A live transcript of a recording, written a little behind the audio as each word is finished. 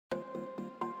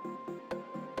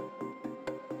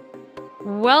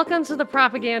Welcome to the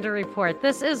Propaganda Report.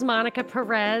 This is Monica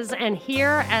Perez, and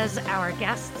here as our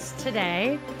guests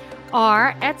today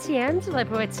are Etienne de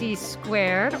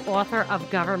Boetie2, author of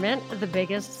Government, the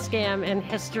Biggest Scam in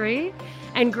History,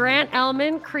 and Grant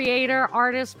Elman, creator,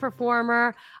 artist,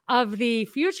 performer of the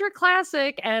future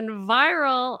classic and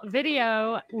viral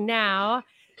video now,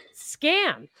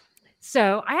 Scam.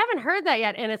 So I haven't heard that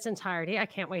yet in its entirety. I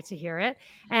can't wait to hear it.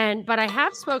 But I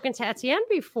have spoken to Etienne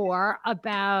before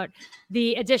about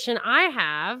the edition I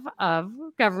have of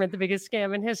Government, the Biggest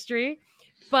Scam in History.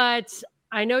 But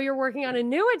I know you're working on a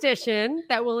new edition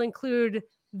that will include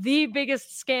the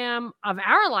biggest scam of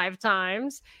our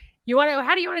lifetimes.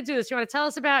 How do you want to do this? You want to tell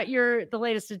us about the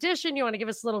latest edition? You want to give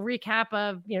us a little recap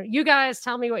of, you guys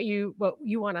tell me what you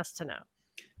want us to know.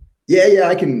 Yeah,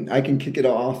 I can kick it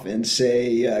off and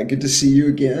say good to see you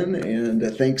again, and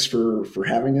thanks for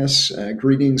having us.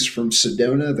 Greetings from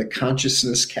Sedona, the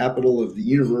consciousness capital of the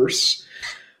universe,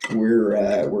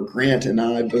 where Grant and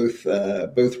I both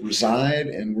reside,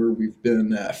 and where we've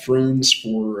been friends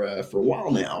for a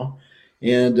while now,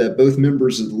 and both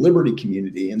members of the Liberty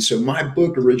community. And so my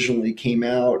book originally came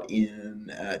out in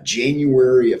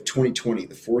January of 2020.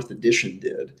 The fourth edition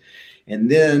did.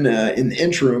 And then in the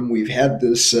interim, we've had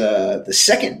this the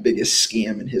second biggest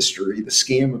scam in history, the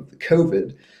scam of the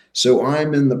COVID. So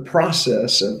I'm in the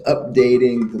process of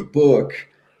updating the book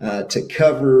to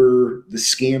cover the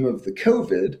scam of the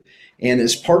COVID. And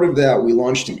as part of that, we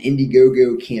launched an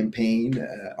Indiegogo campaign,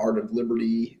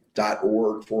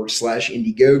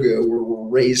 artofliberty.org/Indiegogo, where we're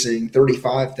raising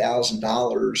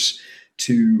 $35,000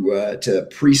 to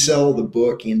pre-sell the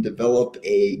book and develop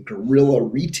a guerrilla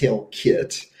retail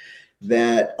kit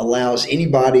that allows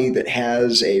anybody that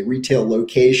has a retail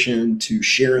location to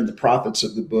share in the profits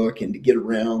of the book and to get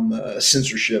around the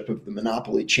censorship of the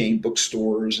monopoly chain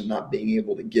bookstores and not being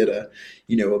able to get a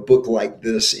book like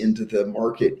this into the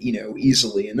market,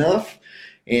 easily enough.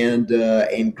 And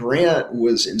Grant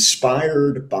was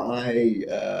inspired by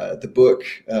the book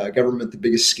Government, the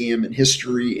Biggest Scam in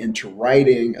History, into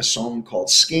writing a song called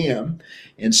Scam.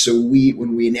 And so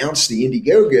when we announced the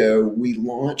Indiegogo, we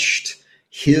launched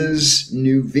his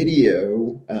new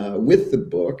video with the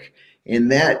book,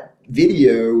 and that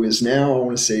video is now, I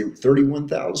want to say,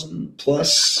 31,000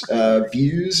 plus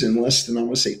views in less than, I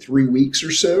want to say, 3 weeks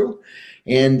or so.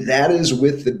 And that is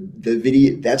with the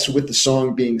video, that's with the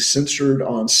song being censored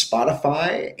on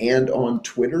Spotify and on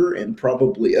Twitter and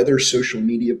probably other social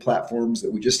media platforms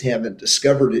that we just haven't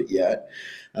discovered it yet.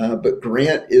 But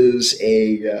Grant is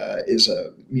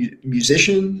a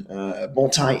musician,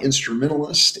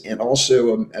 multi-instrumentalist, and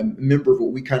also a member of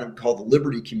what we kind of call the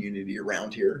Liberty community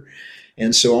around here.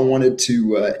 And so I wanted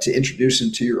to introduce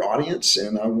him to your audience,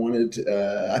 and I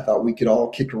thought we could all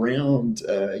kick around,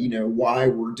 why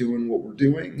we're doing what we're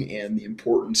doing and the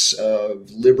importance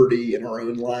of liberty in our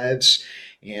own lives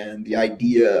and the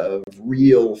idea of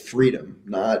real freedom,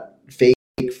 not fake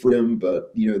freedom,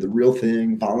 but the real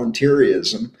thing,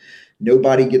 voluntarism.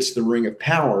 Nobody gets the ring of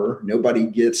power. Nobody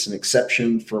gets an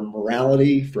exception from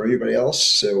morality for anybody else.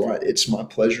 So it's my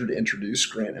pleasure to introduce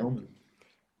Grant Elman.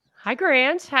 Hi,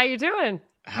 Grant. How you doing?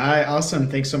 Hi, awesome.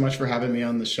 Thanks so much for having me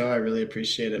on the show. I really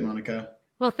appreciate it, Monica.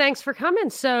 Well, thanks for coming.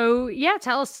 So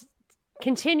tell us,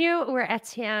 continue where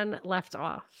Etienne left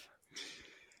off.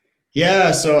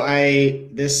 Yeah, so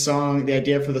the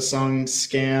idea for the song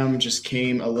Scam just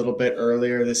came a little bit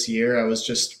earlier this year. I was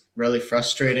just really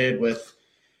frustrated with,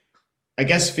 I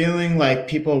guess, feeling like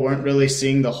people weren't really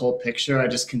seeing the whole picture. I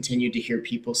just continued to hear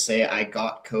people say, I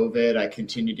got COVID. I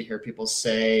continued to hear people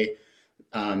say,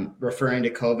 referring to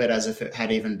COVID as if it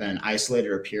had even been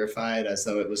isolated or purified, as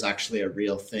though it was actually a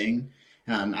real thing.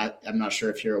 I'm not sure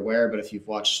if you're aware, but if you've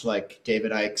watched like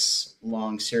David Icke's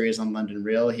long series on London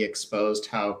Real, he exposed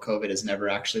how COVID has never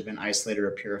actually been isolated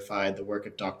or purified. The work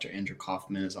of Dr. Andrew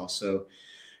Kaufman is also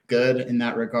good in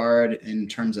that regard, in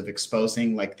terms of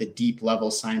exposing like the deep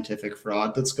level scientific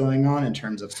fraud that's going on in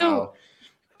terms of how.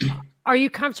 Are you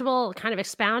comfortable kind of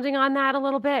expounding on that a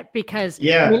little bit? Because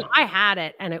I had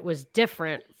it and it was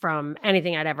different from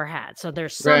anything I'd ever had. So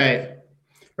there's something.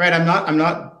 Right. I'm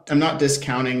not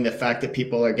discounting the fact that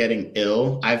people are getting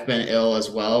ill. I've been ill as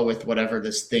well with whatever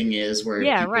this thing is where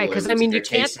right. Because you can't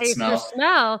taste or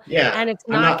smell. Yeah. And it's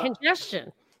not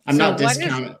congestion. I'm not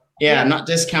discounting. I'm not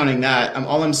discounting that.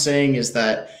 All I'm saying is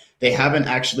that they haven't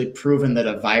actually proven that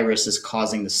a virus is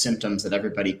causing the symptoms that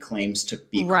everybody claims to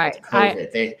be called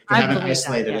COVID. They haven't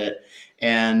isolated it,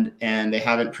 and they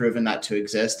haven't proven that to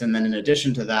exist. And then in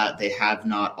addition to that, they have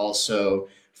not also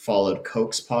followed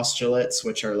Koch's postulates,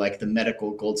 which are like the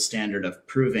medical gold standard of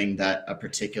proving that a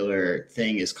particular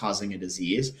thing is causing a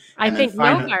disease. I And think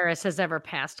then no virus has ever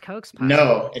passed Koch's postulate.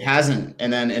 no, it hasn't.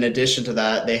 And then in addition to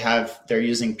that, they're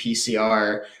using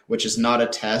PCR, which is not a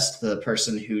test. The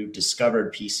person who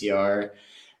discovered PCR,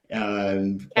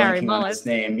 blanking on his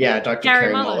name. Yeah, Dr.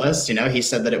 Carey Mullis. He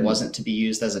said that it wasn't to be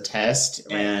used as a test.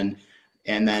 Right.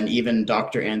 And then even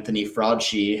Dr. Anthony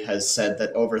Fauci has said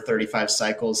that over 35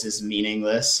 cycles is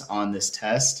meaningless on this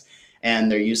test.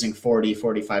 And they're using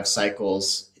 45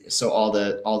 cycles. So all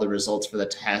the results for the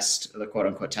test, the quote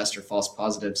unquote test, are false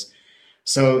positives.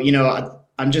 So,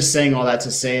 I'm just saying all that to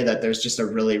say that there's just a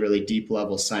really, really deep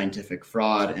level scientific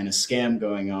fraud and a scam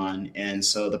going on. And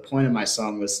so the point of my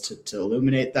song was to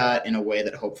illuminate that in a way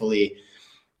that hopefully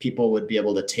people would be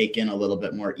able to take in a little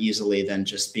bit more easily than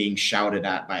just being shouted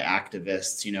at by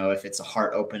activists. If it's a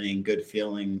heart opening, good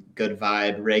feeling, good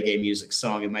vibe, reggae music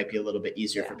song, it might be a little bit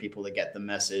easier for people to get the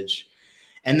message.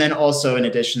 And then also, in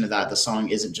addition to that, the song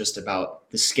isn't just about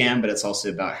the scam, but it's also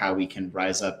about how we can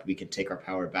rise up, we can take our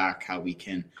power back, how we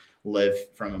can live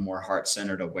from a more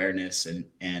heart-centered awareness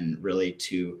and really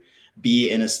to be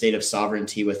in a state of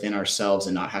sovereignty within ourselves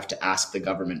and not have to ask the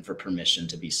government for permission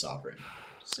to be sovereign.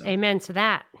 So. Amen to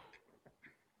that.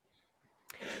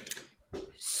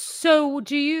 So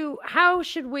do you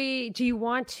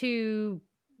want to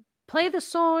play the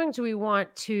song? Do we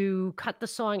want to cut the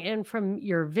song in from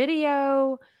your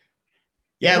video?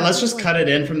 Yeah, let's just cut it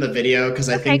in from the video, because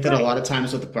I think that a lot of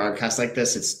times with a broadcast like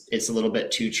this, it's a little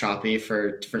bit too choppy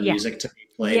for music to be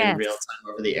played in real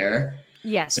time over the air.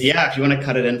 Yes. So yeah, if you want to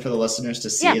cut it in for the listeners to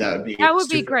see, that would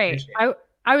be great.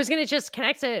 I was going to just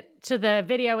connect it to the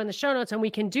video in the show notes, and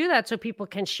we can do that so people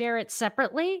can share it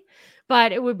separately.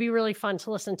 But it would be really fun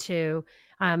to listen to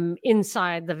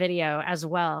inside the video as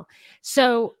well.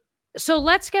 So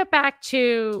let's get back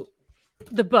to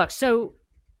the book. So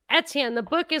Etienne, the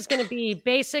book is going to be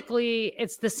basically,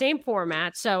 it's the same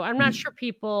format. So I'm not sure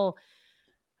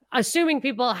assuming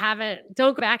people don't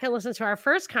go back and listen to our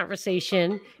first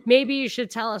conversation, maybe you should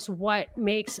tell us what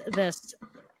makes this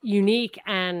unique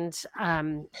and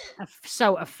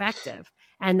so effective.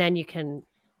 And then we can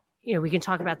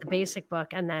talk about the basic book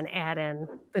and then add in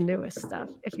the newest stuff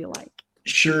if you like.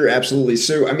 Sure, absolutely.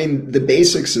 So, the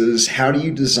basics is, how do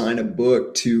you design a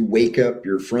book to wake up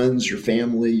your friends, your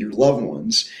family, your loved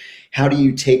ones? How do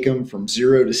you take them from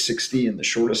 0 to 60 in the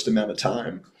shortest amount of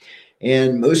time?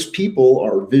 And most people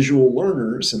are visual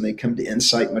learners, and they come to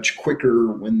insight much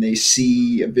quicker when they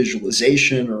see a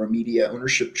visualization or a media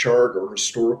ownership chart or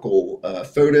historical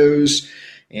photos.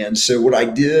 And so what I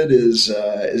did is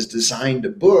designed a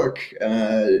book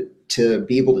to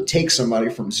be able to take somebody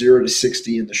from 0 to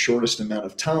 60 in the shortest amount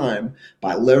of time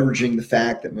by leveraging the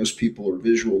fact that most people are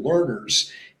visual learners.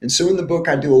 And so in the book,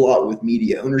 I do a lot with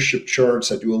media ownership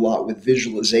charts. I do a lot with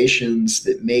visualizations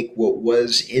that make what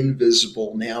was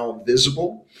invisible now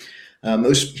visible.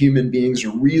 Most human beings are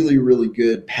really, really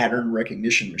good pattern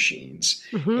recognition machines.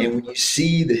 Mm-hmm. And when you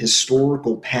see the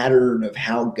historical pattern of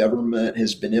how government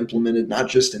has been implemented, not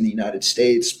just in the United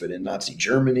States, but in Nazi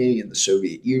Germany and the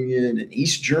Soviet Union and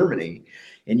East Germany,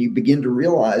 and you begin to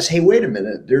realize, hey, wait a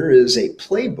minute, there is a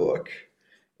playbook,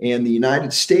 and the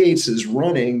United States is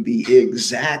running the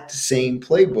exact same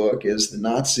playbook as the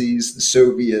Nazis, the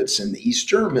Soviets, and the East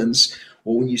Germans.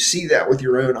 Well, when you see that with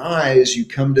your own eyes, you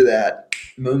come to that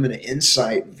moment of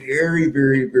insight very,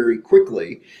 very, very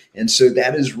quickly. And so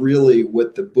that is really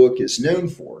what the book is known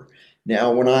for.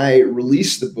 Now, when I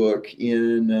released the book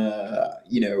in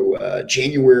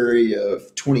January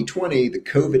of 2020, the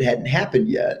COVID hadn't happened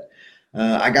yet.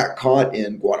 I got caught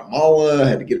in Guatemala,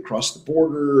 had to get across the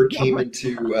border, came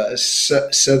into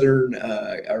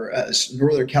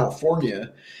Northern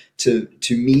California to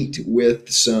meet with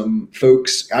some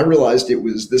folks. I realized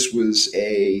this was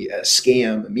a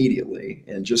scam immediately.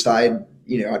 And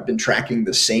I'd been tracking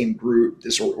the same group,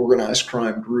 this organized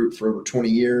crime group, for over 20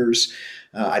 years.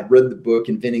 I'd read the book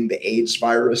Inventing the AIDS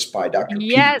Virus by Dr.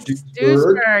 Yes,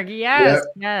 Duisberg. Yes.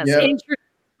 Introduced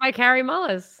by Carey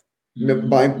Mullis.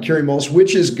 By Carey Mullis,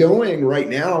 which is going right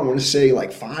now, I want to say like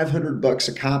 $500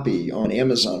 a copy on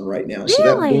Amazon right now. Really?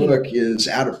 So that book is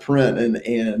out of print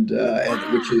and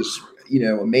which is,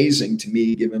 amazing to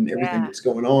me given everything that's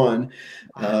going on.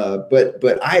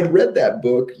 But I had read that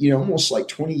book, almost like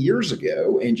 20 years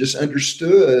ago, and just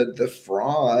understood the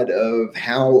fraud of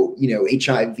how,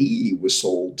 HIV was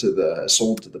sold to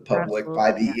the public. Absolutely.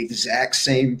 By the exact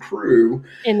same crew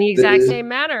in the exact same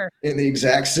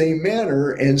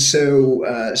manner. And so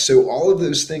all of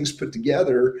those things put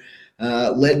together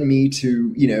led me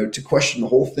to question the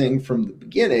whole thing from the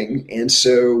beginning. And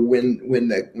so when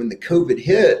the COVID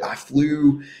hit, I flew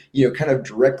flew, kind of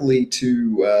directly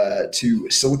to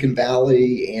Silicon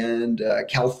Valley and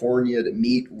California to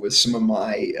meet with some of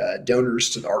my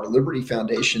donors to the Art of Liberty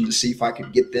Foundation to see if I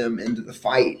could get them into the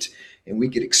fight and we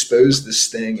could expose this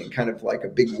thing in kind of like a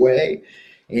big way.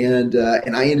 And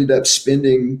I ended up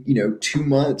spending 2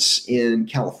 months in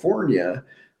California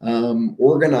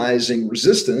organizing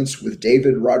resistance with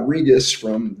David Rodriguez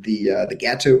from the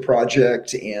Gatto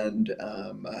Project and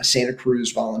Santa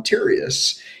Cruz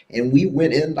Voluntarists, and we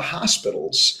went into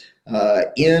hospitals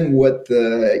in what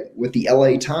the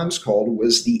LA Times called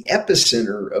was the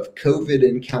epicenter of COVID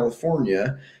in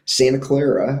California, Santa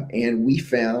Clara, and we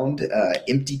found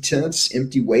empty tents,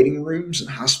 empty waiting rooms,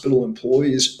 and hospital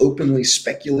employees openly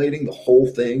speculating the whole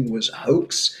thing was a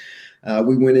hoax.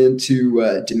 We went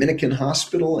into Dominican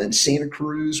Hospital in Santa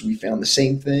Cruz. We found the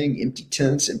same thing: empty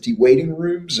tents, empty waiting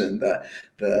rooms. And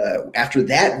after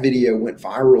that video went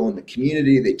viral in the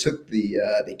community, they took the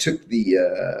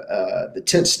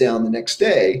tents down the next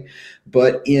day.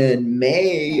 But in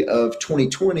May of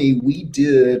 2020, we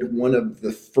did one of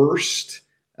the first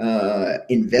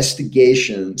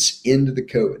investigations into the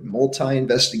COVID,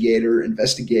 multi-investigator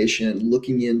investigation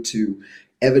looking into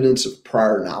evidence of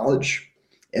prior knowledge,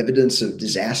 evidence of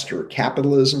disaster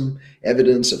capitalism,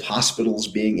 evidence of hospitals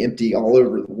being empty all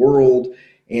over the world.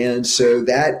 And so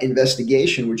that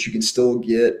investigation, which you can still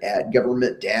get at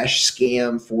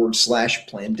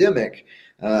government-scam/pandemic,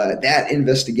 that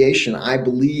investigation, I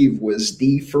believe, was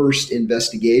the first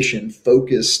investigation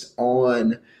focused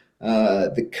on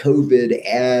the COVID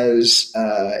as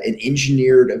an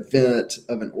engineered event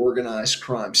of an organized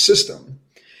crime system.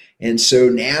 And so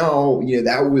now,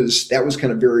 that was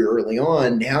kind of very early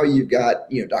on. Now you've got,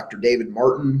 Dr. David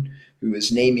Martin, who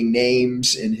is naming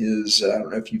names in his, I don't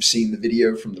know if you've seen the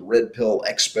video from the Red Pill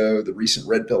Expo, the recent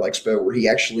Red Pill Expo, where he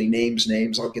actually names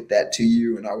names. I'll get that to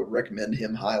you, and I would recommend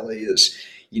him highly as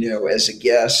a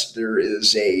guest. There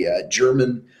is a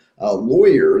German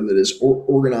lawyer that has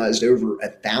organized over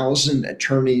 1,000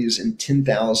 attorneys and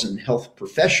 10,000 health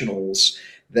professionals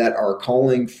that are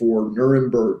calling for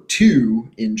Nuremberg 2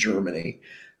 in Germany,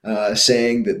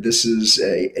 saying that this is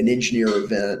an engineer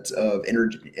event of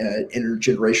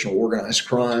intergenerational organized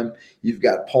crime. You've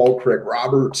got Paul Craig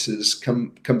Roberts has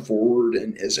come forward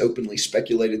and has openly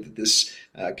speculated that this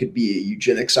could be a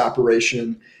eugenics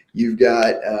operation. You've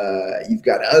got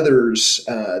others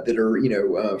that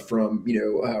are from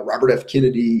Robert F.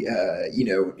 Kennedy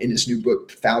in his new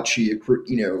book Fauci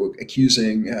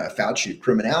accusing Fauci of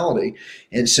criminality,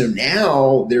 and so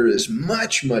now there is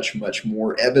much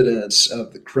more evidence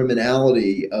of the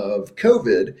criminality of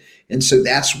COVID, and so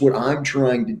that's what I'm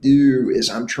trying to do is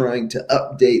I'm trying to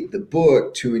update the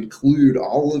book to include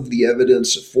all of the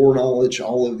evidence of foreknowledge,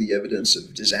 all of the evidence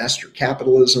of disaster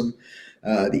capitalism.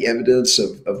 The evidence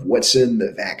of what's in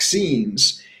the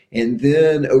vaccines. And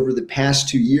then over the past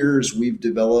 2 years, we've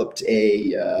developed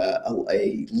a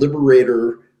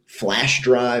Liberator flash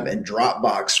drive and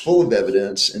Dropbox full of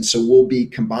evidence. And so we'll be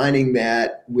combining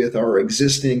that with our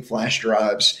existing flash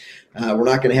drives. We're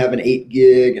not going to have an 8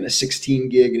 gig and a 16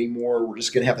 gig anymore. We're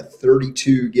just going to have a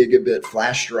 32 gigabit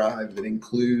flash drive that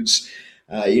includes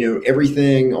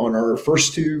everything on our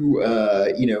first two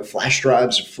flash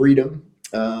drives of freedom.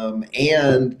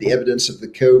 And the evidence of the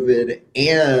COVID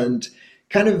and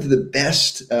kind of the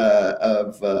best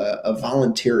of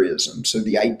voluntarism. So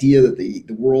the idea that the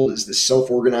world is this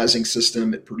self-organizing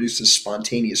system, it produces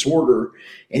spontaneous order,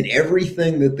 and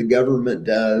everything that the government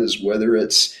does, whether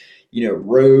it's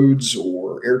roads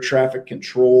or air traffic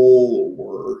control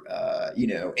or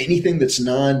anything that's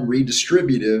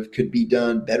non-redistributive could be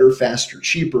done better, faster,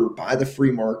 cheaper by the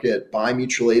free market, by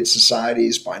mutual aid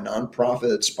societies, by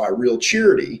nonprofits, by real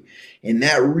charity. And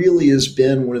that really has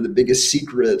been one of the biggest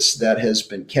secrets that has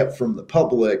been kept from the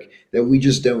public, that we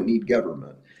just don't need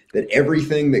government, that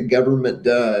everything that government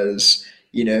does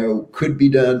could be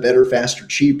done better, faster,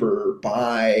 cheaper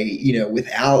by,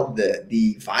 without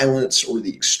the violence or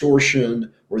the extortion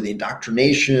or the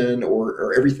indoctrination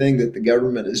or everything that the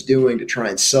government is doing to try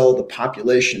and sell the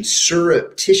population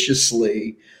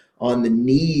surreptitiously on the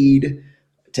need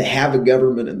to have a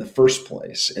government in the first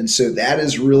place. And so that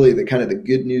is really the kind of the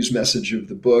good news message of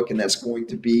the book. And that's going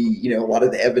to be, a lot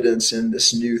of the evidence in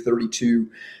this new 32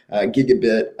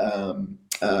 gigabit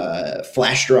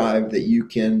flash drive that you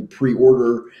can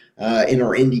pre-order in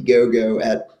our Indiegogo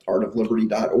at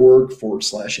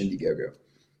artofliberty.org/Indiegogo.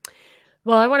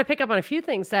 Well, I want to pick up on a few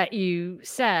things that you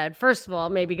said. First of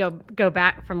all, maybe go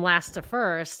back from last to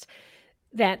first,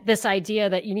 that this idea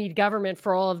that you need government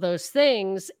for all of those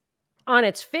things, on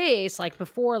its face, like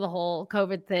before the whole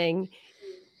COVID thing,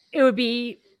 it would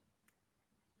be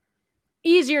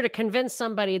easier to convince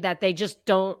somebody that they just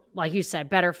don't, like you said,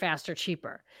 better, faster,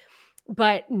 cheaper.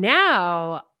 But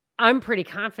now I'm pretty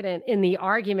confident in the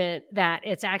argument that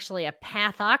it's actually a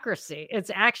pathocracy.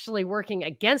 It's actually working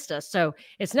against us. So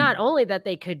it's not only that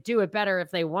they could do it better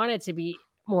if they wanted to be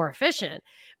more efficient,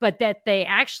 but that they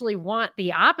actually want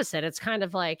the opposite. It's kind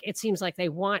of like, it seems like they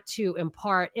want to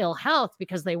impart ill health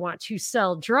because they want to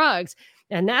sell drugs.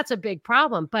 And that's a big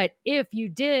problem. But if you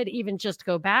did even just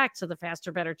go back to the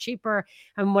faster, better, cheaper,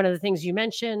 and one of the things you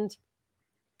mentioned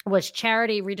was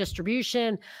charity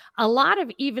redistribution, a lot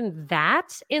of even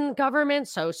that in government.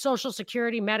 So Social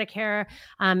Security, Medicare,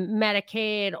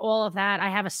 Medicaid, all of that. I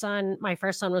have a son. My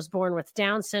first son was born with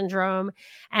Down syndrome.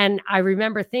 And I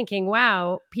remember thinking,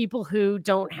 wow, people who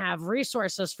don't have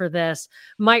resources for this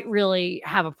might really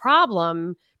have a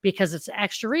problem because it's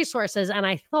extra resources. And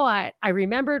I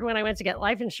remembered when I went to get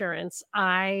life insurance,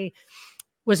 I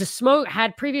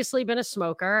had previously been a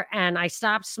smoker, and I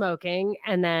stopped smoking,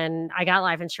 and then I got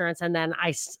life insurance, and then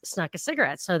I snuck a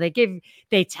cigarette. So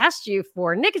they test you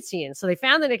for nicotine. So they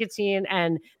found the nicotine,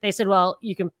 and they said, well,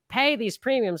 you can pay these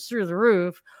premiums through the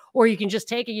roof, or you can just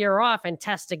take a year off and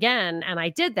test again. And I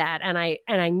did that. And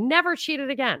I never cheated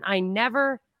again. I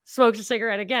never smoked a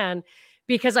cigarette again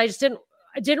because I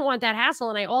didn't want that hassle.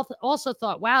 And I also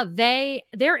thought, wow,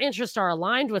 their interests are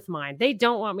aligned with mine. They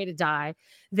don't want me to die.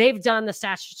 They've done the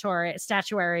actuarial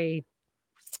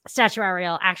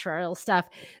stuff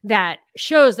that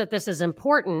shows that this is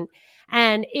important.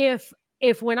 And if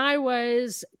when I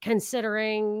was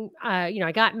considering,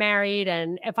 I got married,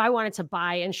 and if I wanted to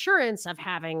buy insurance of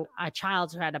having a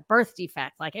child who had a birth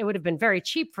defect, like, it would have been very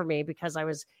cheap for me because I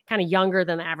was kind of younger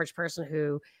than the average person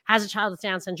who has a child with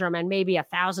Down syndrome, and maybe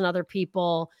 1,000 other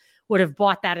people would have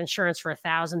bought that insurance for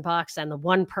 $1,000, and the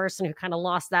one person who kind of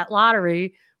lost that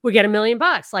lottery would get $1 million.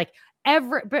 Like,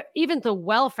 but even the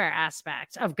welfare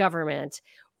aspect of government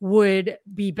would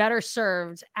be better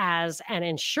served as an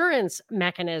insurance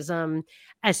mechanism,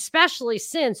 especially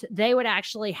since they would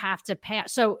actually have to pay.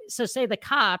 So say the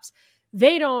cops,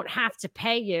 they don't have to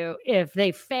pay you if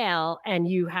they fail and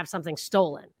you have something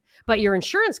stolen, but your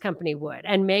insurance company would,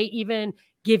 and may even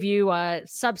give you a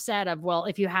subset of, well,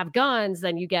 if you have guns,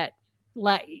 then you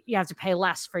have to pay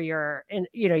less for your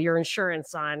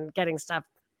insurance on getting stuff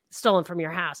stolen from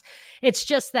your house. It's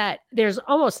just that there's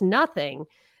almost nothing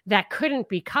that couldn't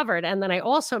be covered. And then I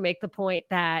also make the point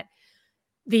that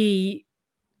 3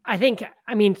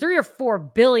 or 4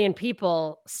 billion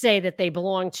people say that they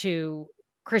belong to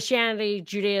Christianity,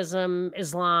 Judaism,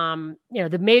 Islam,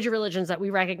 the major religions that we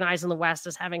recognize in the West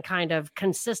as having kind of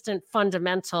consistent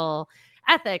fundamental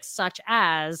ethics, such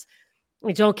as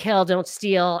don't kill, don't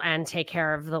steal, and take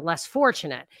care of the less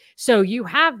fortunate. So you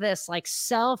have this like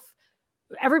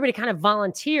everybody kind of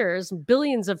volunteers,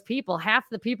 billions of people, half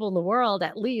the people in the world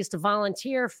at least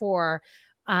volunteer for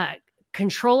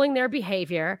controlling their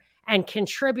behavior and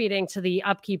contributing to the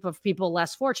upkeep of people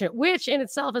less fortunate, which in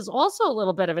itself is also a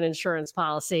little bit of an insurance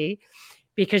policy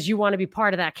because you want to be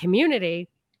part of that community.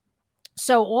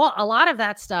 So a lot of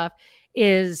that stuff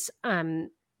is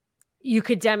you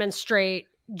could demonstrate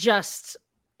just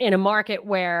in a market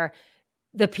where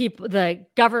the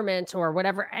government or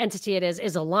whatever entity it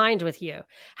is aligned with you.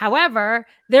 However,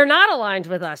 they're not aligned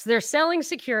with us. They're selling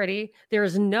security. There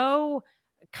is no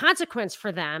consequence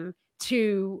for them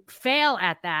to fail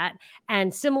at that.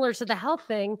 And similar to the health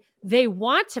thing, they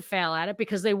want to fail at it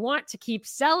because they want to keep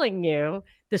selling you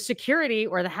the security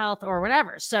or the health or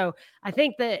whatever. So I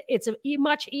think that it's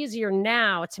much easier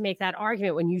now to make that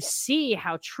argument when you see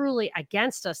how truly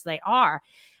against us they are.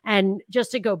 And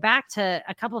just to go back to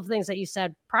a couple of things that you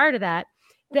said prior to that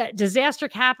disaster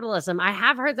capitalism, I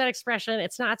have heard that expression.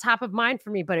 It's not top of mind for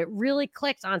me, but it really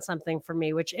clicked on something for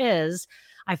me, which is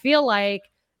I feel like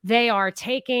they are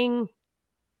taking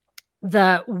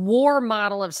the war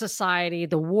model of society,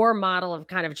 the war model of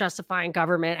kind of justifying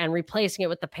government, and replacing it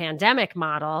with the pandemic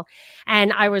model.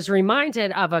 And I was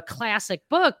reminded of a classic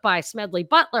book by Smedley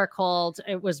Butler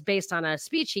it was based on a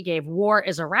speech he gave, War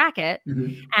is a Racket.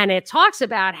 Mm-hmm. And it talks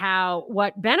about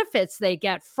what benefits they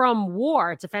get from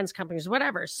war, defense companies,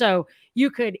 whatever. So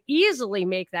you could easily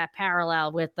make that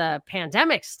parallel with the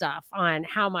pandemic stuff on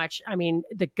how much,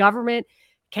 the government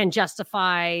can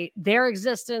justify their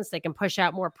existence. They can push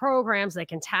out more programs. They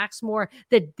can tax more.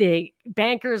 The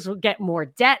bankers will get more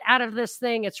debt out of this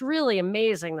thing. It's really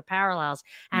amazing, the parallels.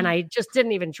 And I just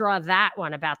didn't even draw that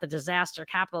one about the disaster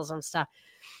capitalism stuff.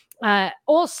 So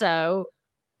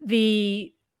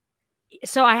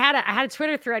I had a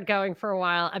Twitter thread going for a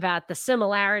while about the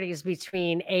similarities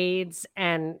between AIDS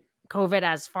and COVID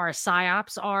as far as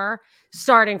psyops are,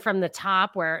 starting from the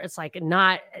top where it's like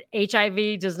not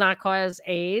HIV does not cause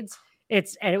AIDS.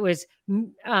 it was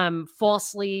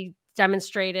falsely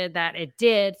demonstrated that it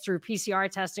did through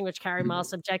PCR testing, which Carrie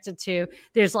Mullis objected to.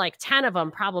 There's like 10 of them,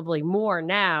 probably more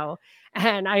now.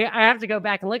 And I have to go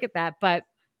back and look at that. But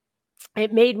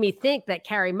it made me think that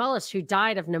Carrie Mullis, who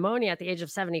died of pneumonia at the age of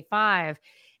 75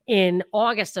 in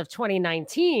August of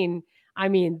 2019, I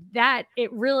mean, that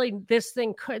it really, this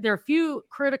thing could, there are a few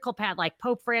critical path, like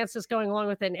Pope Francis going along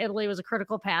with it in Italy was a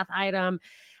critical path item.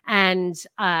 And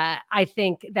I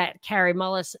think that Carrie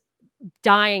Mullis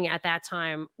dying at that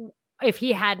time, if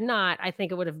he had not, I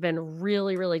think it would have been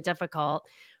really, really difficult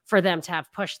for them to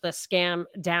have pushed the scam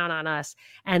down on us.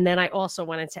 And then I also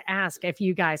wanted to ask if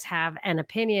you guys have an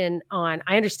opinion on,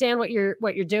 I understand what you're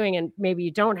doing, and maybe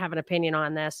you don't have an opinion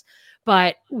on this,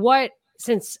 but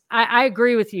since I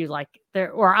agree with you, like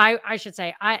I should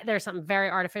say, there's something very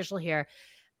artificial here.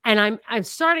 And I'm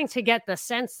starting to get the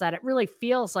sense that it really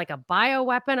feels like a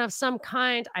bioweapon of some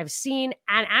kind. I've seen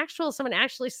someone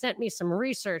actually sent me some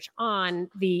research on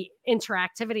the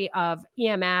interactivity of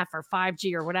EMF or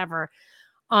 5G or whatever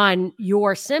on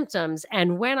your symptoms.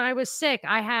 And when I was sick,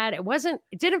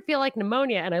 it didn't feel like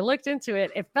pneumonia. And I looked into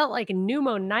it. It felt like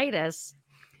pneumonitis,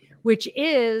 which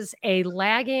is a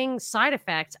lagging side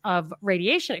effect of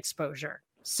radiation exposure.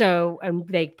 So, and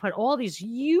they put all these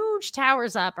huge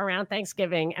towers up around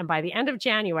Thanksgiving. And by the end of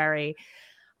January,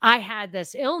 I had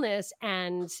this illness,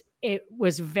 and it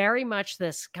was very much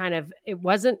this kind of,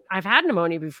 I've had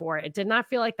pneumonia before. It did not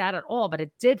feel like that at all, but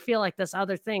it did feel like this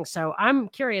other thing. So I'm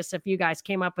curious if you guys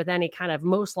came up with any kind of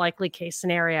most likely case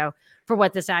scenario for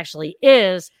what this actually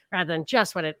is, rather than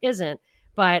just what it isn't.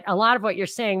 But a lot of what you're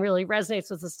saying really resonates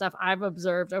with the stuff I've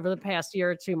observed over the past year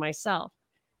or two myself.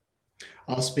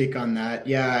 I'll speak on that.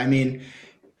 Yeah, I mean,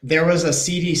 there was a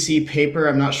CDC paper,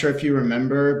 I'm not sure if you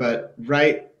remember, but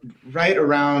right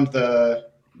around the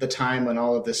time when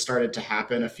all of this started to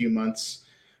happen, a few months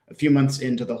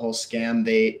into the whole scam,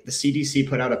 the CDC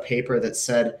put out a paper that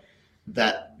said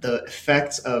that the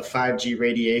effects of 5G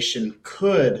radiation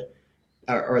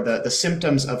or the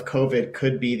symptoms of COVID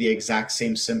could be the exact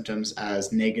same symptoms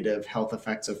as negative health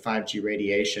effects of 5G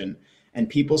radiation. And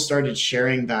people started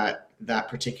sharing that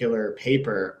particular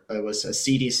paper. It was a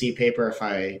CDC paper. If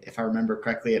I remember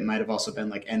correctly, it might have also been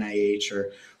like NIH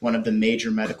or one of the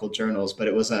major medical journals, but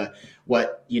it was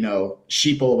what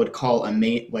sheeple would call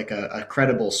a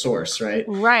credible source, right?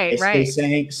 Right.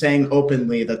 Saying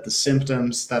openly that the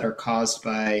symptoms that are caused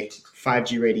by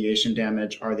 5G radiation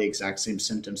damage are the exact same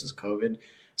symptoms as COVID.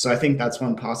 So I think that's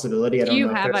one possibility. Do you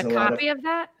have a copy of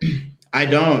that? I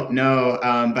don't know,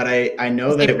 but I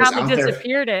know that it was out there.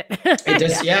 Disappeared it.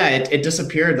 It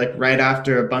disappeared like right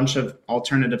after a bunch of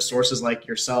alternative sources like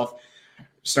yourself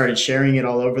started sharing it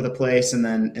all over the place, and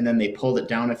then they pulled it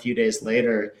down a few days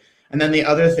later. And then the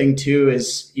other thing too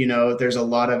is, there's a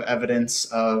lot of evidence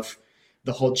of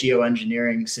the whole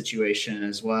geoengineering situation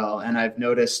as well. And I've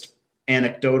noticed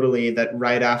anecdotally that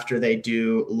right after they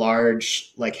do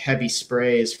large, like heavy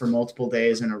sprays for multiple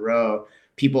days in a row,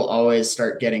 people always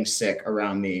start getting sick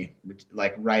around me,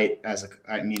 like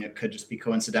it could just be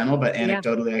coincidental, but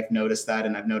anecdotally, I've noticed that,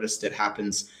 and I've noticed it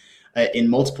happens in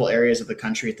multiple areas of the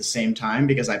country at the same time,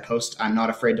 because I'm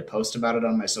not afraid to post about it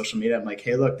on my social media. I'm like,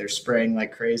 hey, look, they're spraying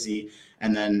like crazy.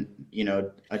 And then,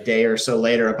 a day or so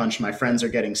later, a bunch of my friends are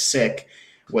getting sick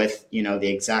with, the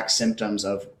exact symptoms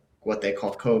of what they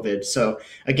call COVID. So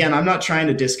again, I'm not trying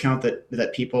to discount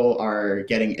that people are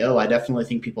getting ill. I definitely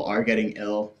think people are getting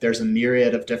ill. There's a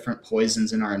myriad of different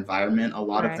poisons in our environment. A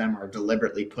lot of them are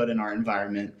deliberately put in our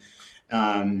environment,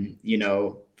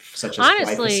 such as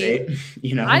glyphosate.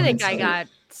 I think I got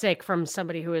sick from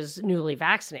somebody who was newly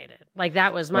vaccinated. Like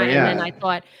that was my, and then I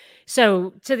thought,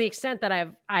 so to the extent that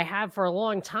I have for a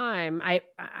long time, I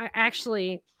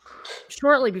actually,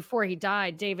 shortly before he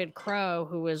died, David Crow,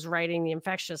 who was writing The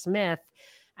Infectious Myth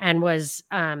and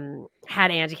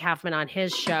had Andy Kaufman on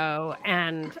his show,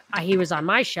 and he was on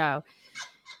my show.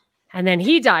 And then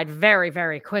he died very,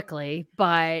 very quickly,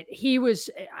 but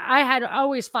I had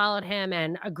always followed him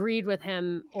and agreed with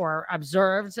him, or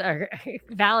observed or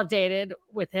validated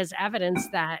with his evidence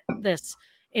that this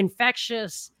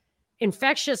infectious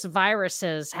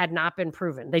viruses had not been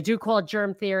proven. They do call it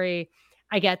germ theory.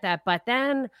 I get that. But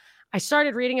then I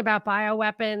started reading about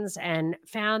bioweapons and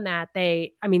found that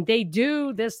they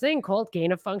do this thing called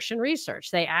gain of function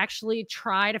research. They actually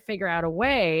try to figure out a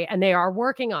way, and they are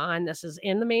working on, this is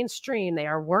in the mainstream, they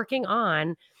are working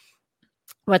on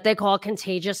what they call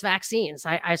contagious vaccines.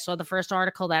 I saw the first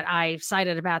article that I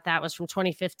cited about that was from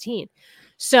 2015.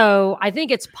 So I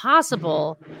think it's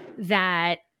possible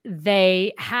that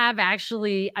they have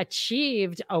actually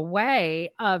achieved a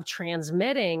way of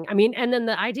transmitting. I mean, and then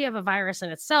the idea of a virus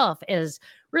in itself is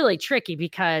really tricky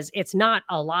because it's not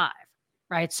alive,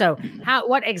 right? So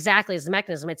what exactly is the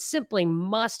mechanism? It simply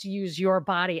must use your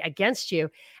body against you.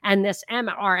 And this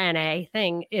mRNA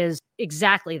thing is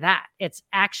exactly that. It's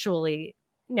actually,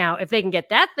 now, if they can get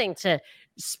that thing to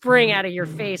spring out of your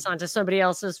face onto somebody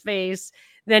else's face,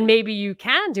 then maybe you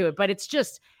can do it. But it's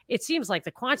just, it seems like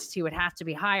the quantity would have to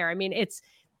be higher. I mean, it's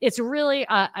really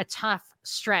a tough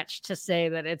stretch to say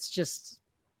that it's just,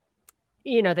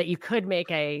 that you could make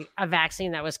a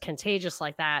vaccine that was contagious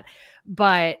like that,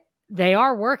 but they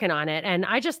are working on it. And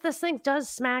this thing does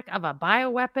smack of a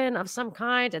bioweapon of some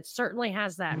kind. It certainly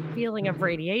has that feeling of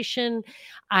radiation.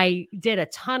 I did a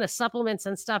ton of supplements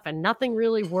and stuff and nothing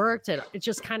really worked. It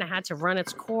just kind of had to run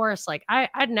its course. Like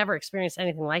I'd never experienced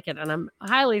anything like it. And I'm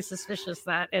highly suspicious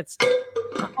that it's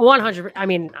 100. I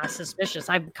mean, not suspicious.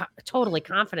 I'm totally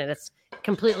confident it's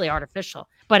completely artificial,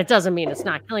 but it doesn't mean it's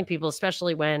not killing people,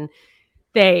 especially when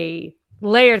they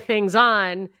layer things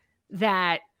on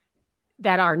that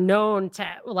are known to,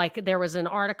 like, there was an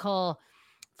article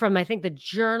from, I think, the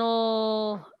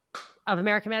Journal of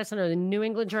American Medicine or the New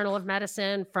England Journal of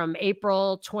Medicine from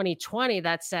April 2020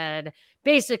 that said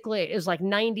basically it was like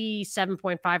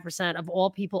 97.5% of all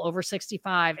people over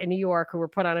 65 in New York who were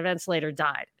put on a ventilator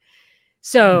died.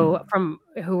 So from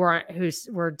who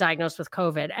were diagnosed with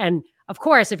COVID. And of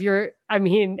course, and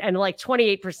like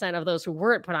 28% of those who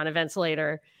weren't put on a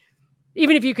ventilator,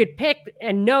 even if you could pick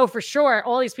and know for sure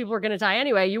all these people were going to die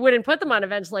anyway, you wouldn't put them on a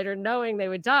ventilator knowing they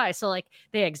would die. So like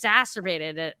they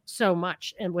exacerbated it so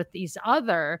much. And with these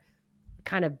other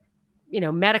kind of,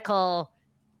 medical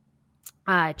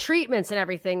treatments and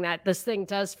everything, that this thing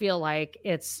does feel like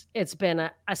it's been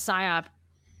a psyop.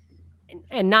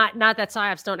 And not that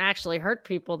psyops don't actually hurt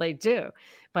people, they do,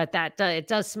 but that it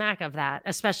does smack of that,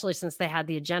 especially since they had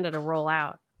the agenda to roll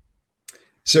out.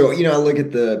 So, I look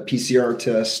at the PCR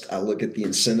test. I look at the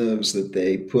incentives that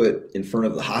they put in front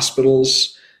of the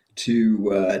hospitals to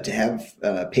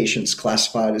have patients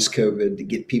classified as COVID, to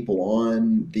get people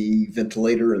on the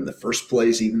ventilator in the first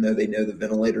place, even though they know the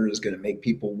ventilator is going to make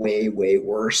people way, way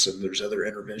worse. And there's other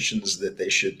interventions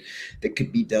that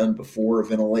could be done before a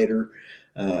ventilator.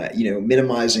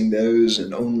 Minimizing those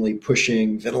and only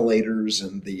pushing ventilators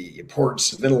and the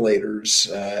importance of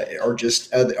ventilators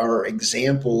are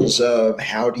examples of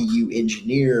how do you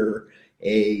engineer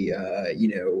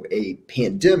a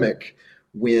pandemic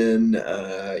when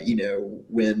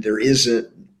there isn't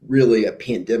really a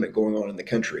pandemic going on in the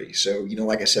country. So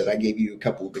like I said, I gave you a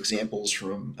couple of examples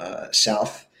from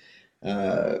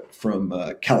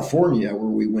California, where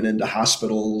we went into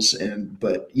hospitals,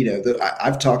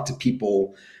 I've talked to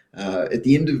people. At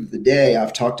the end of the day,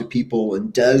 I've talked to people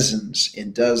in dozens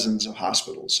of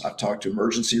hospitals. I've talked to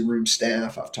emergency room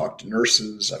staff. I've talked to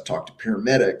nurses. I've talked to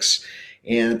paramedics.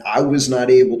 And I was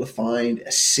not able to find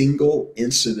a single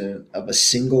incident of a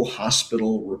single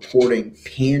hospital reporting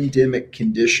pandemic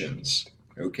conditions.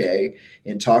 Okay.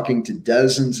 And talking to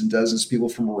dozens and dozens of people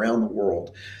from around the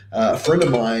world. A friend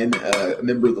of mine, a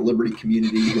member of the Liberty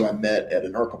community who I met at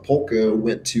an Acapulco,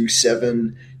 went to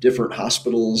 7 different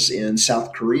hospitals in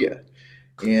South Korea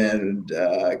and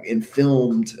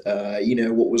filmed,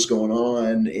 what was going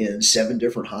on in 7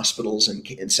 different hospitals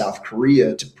in South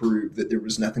Korea to prove that there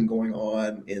was nothing going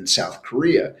on in South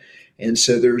Korea. And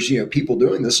so there's, people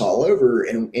doing this all over,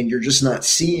 and you're just not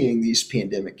seeing these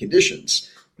pandemic conditions.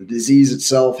 The disease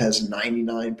itself has a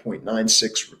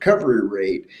 99.96 recovery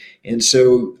rate. And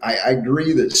so I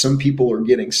agree that some people are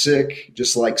getting sick,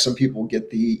 just like some people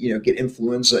get get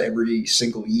influenza every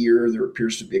single year. There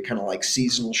appears to be a kind of like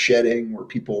seasonal shedding where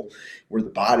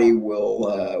the body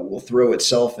will throw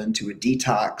itself into a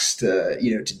detox to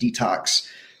detox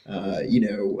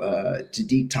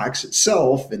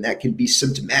itself, and that can be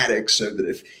symptomatic. So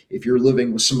that if you're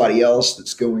living with somebody else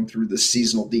that's going through the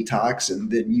seasonal detox,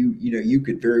 and then you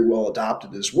could very well adopt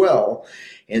it as well.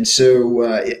 And so,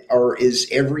 is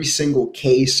every single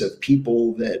case of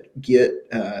people that get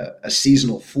a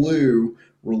seasonal flu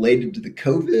related to the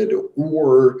COVID,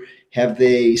 or have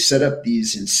they set up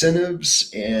these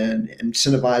incentives and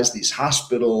incentivize these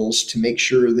hospitals to make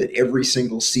sure that every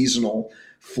single seasonal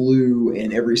flu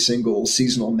and every single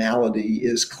seasonal malady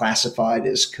is classified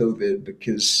as COVID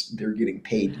because they're getting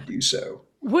paid to do so?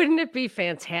 Wouldn't it be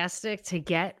fantastic to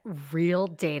get real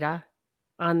data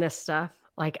on this stuff?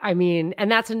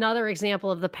 And that's another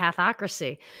example of the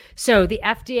pathocracy. So the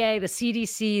FDA, the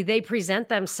CDC, they present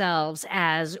themselves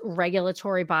as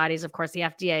regulatory bodies. Of course, the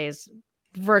FDA is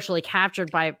virtually captured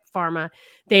by pharma.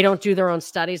 They don't do their own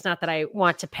studies. Not that I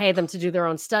want to pay them to do their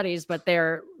own studies, but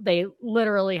they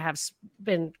literally have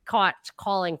been caught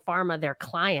calling pharma their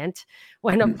client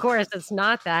when of course it's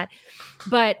not that.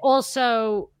 But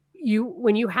also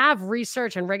when you have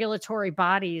research and regulatory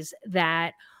bodies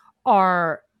that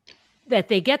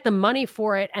they get the money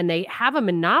for it and they have a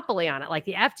monopoly on it, like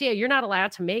the FDA, you're not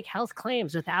allowed to make health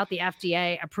claims without the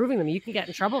FDA approving them. You can get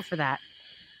in trouble for that,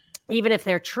 even if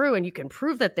they're true, and you can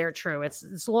prove that they're true.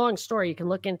 It's a long story. You can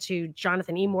look into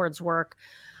Jonathan Emord's work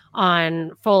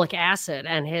on folic acid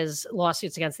and his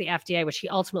lawsuits against the FDA, which he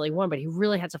ultimately won, but he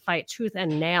really had to fight tooth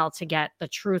and nail to get the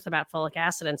truth about folic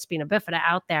acid and spina bifida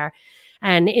out there.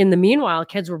 And in the meanwhile,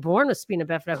 kids were born with spina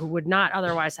bifida who would not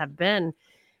otherwise have been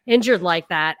injured like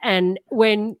that. And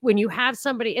when you have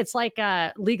somebody, it's like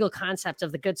a legal concept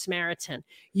of the Good Samaritan.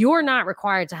 You're not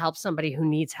required to help somebody who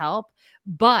needs help,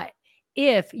 but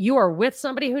if you are with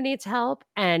somebody who needs help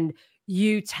and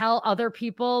you tell other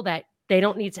people that they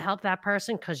don't need to help that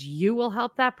person because you will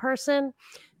help that person,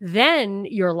 then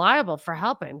you're liable for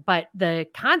helping. But the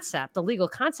legal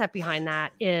concept behind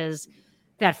that is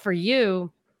that for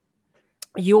you're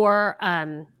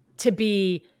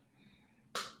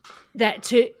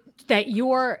that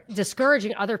you're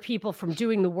discouraging other people from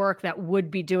doing the work that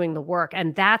would be doing the work.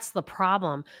 And that's the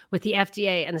problem with the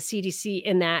FDA and the CDC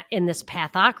in this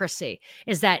pathocracy,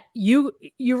 is that you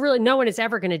really, no one is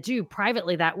ever going to do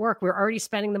privately that work. We're already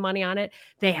spending the money on it.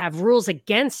 They have rules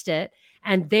against it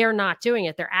and they're not doing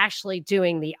it. They're actually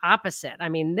doing the opposite. I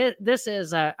mean, this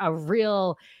is a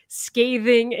real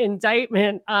scathing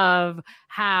indictment of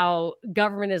how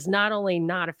government is not only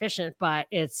not efficient, but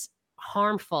it's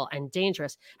harmful and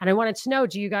dangerous. And I wanted to know,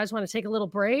 do you guys want to take a little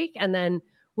break and then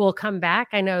we'll come back?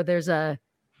 I know there's a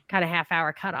kind of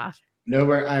half-hour cutoff.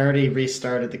 No, I already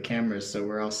restarted the cameras, so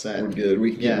we're all set. We're good.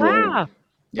 We can Wow.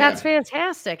 That's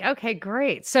fantastic. Okay,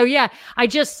 great. So yeah, I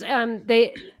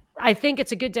think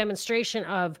it's a good demonstration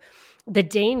of the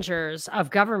dangers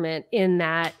of government in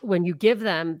that when you give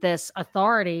them this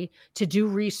authority to do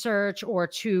research or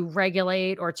to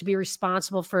regulate or to be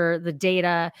responsible for the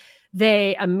data,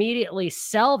 they immediately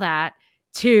sell that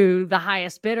to the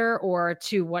highest bidder or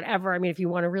to whatever. I mean, if you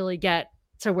want to really get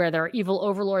to where there are evil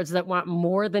overlords that want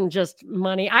more than just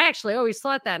money. I actually always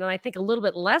thought that. And I think a little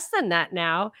bit less than that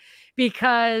now,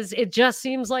 because it just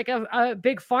seems like a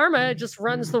big pharma just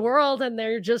runs the world and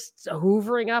they're just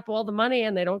hoovering up all the money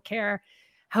and they don't care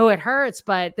how it hurts.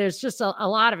 But there's just a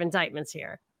lot of indictments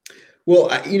here. Well,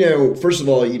 first of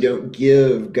all, you don't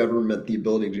give government the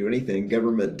ability to do anything.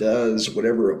 Government does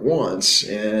whatever it wants,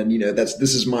 and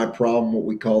this is my problem.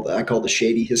 What I call the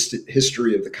shady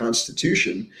history of the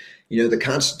Constitution. The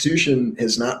Constitution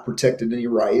has not protected any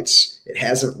rights. It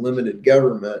hasn't limited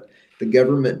government. The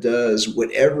government does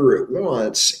whatever it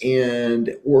wants,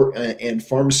 and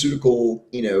pharmaceutical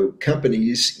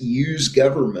companies use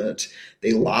government.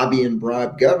 They lobby and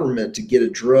bribe government to get a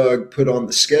drug put on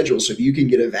the schedule. So if you can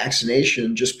get a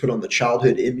vaccination just put on the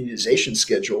childhood immunization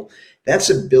schedule,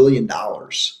 that's $1 billion.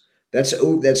 That's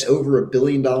over $1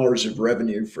 billion of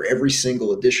revenue for every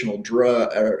single additional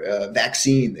drug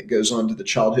vaccine that goes onto the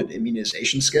childhood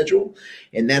immunization schedule.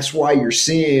 And that's why you're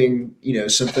seeing,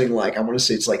 something like, I want to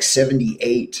say it's like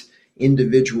 78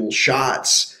 individual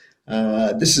shots.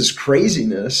 This is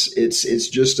craziness. It's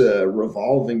just a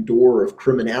revolving door of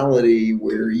criminality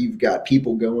where you've got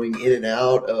people going in and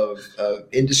out of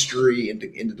industry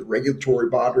into the regulatory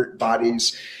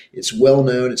bodies. It's well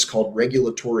known. It's called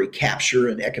regulatory capture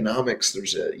in economics.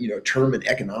 There's a term in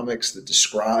economics that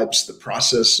describes the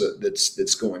process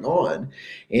that's going on.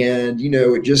 And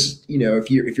it just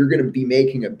if you're going to be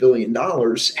making $1 billion,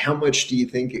 how much do you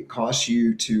think it costs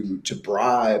you to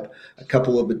bribe a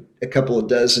couple of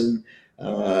dozen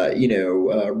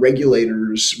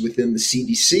regulators within the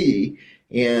CDC?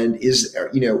 And is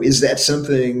that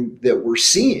something that we're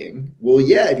seeing? Well,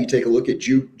 yeah, if you take a look at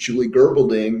Julie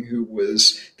Gerberding, who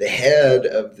was the head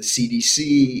of the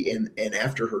CDC, and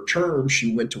after her term,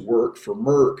 she went to work for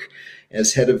Merck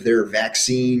as head of their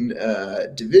vaccine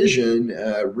division,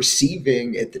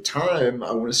 receiving at the time,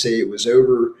 I want to say it was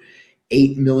over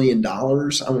 $8 million.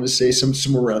 I want to say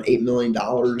somewhere around $8 million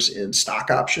in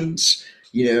stock options.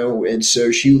 And so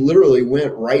she literally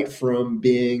went right from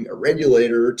being a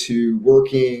regulator to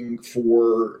working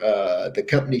for the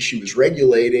company she was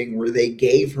regulating, where they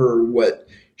gave her what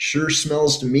sure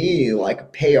smells to me like a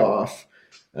payoff,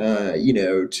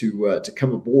 to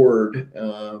come aboard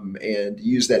and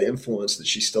use that influence that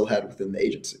she still had within the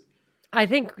agency. I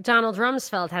think Donald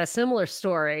Rumsfeld had a similar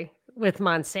story with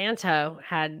Monsanto,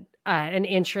 had an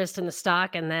interest in the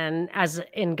stock, and then as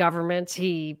in government,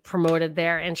 he promoted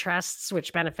their interests,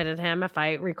 which benefited him, if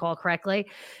I recall correctly.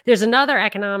 There's another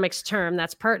economics term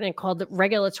that's pertinent called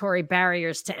regulatory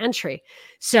barriers to entry.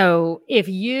 So if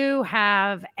you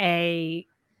have a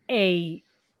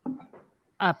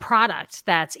product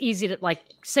that's easy to, like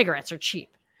cigarettes are cheap,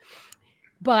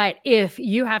 but if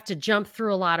you have to jump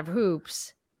through a lot of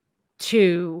hoops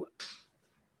to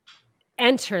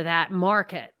enter that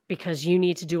market because you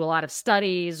need to do a lot of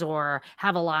studies or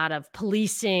have a lot of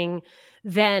policing,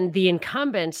 then the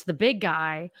incumbents, the big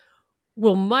guy,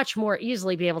 will much more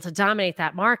easily be able to dominate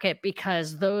that market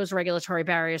because those regulatory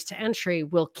barriers to entry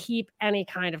will keep any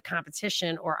kind of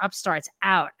competition or upstarts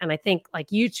out. And I think like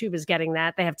YouTube is getting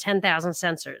that. They have 10,000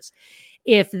 censors.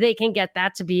 If they can get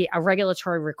that to be a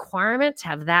regulatory requirement to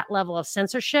have that level of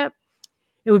censorship,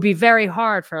 it would be very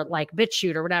hard for like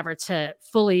BitChute or whatever to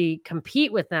fully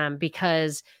compete with them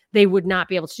because they would not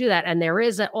be able to do that. And there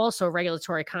is also a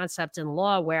regulatory concept in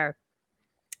law where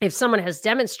if someone has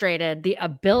demonstrated the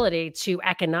ability to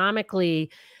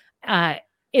economically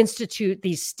institute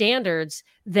these standards,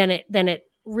 then it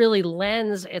really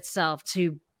lends itself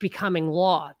to becoming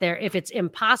law. There, if it's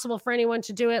impossible for anyone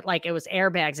to do it, like it was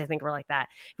airbags, I think were like that.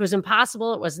 If it was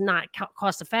impossible, it was not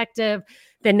cost effective,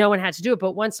 then no one had to do it.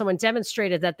 But once someone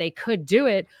demonstrated that they could do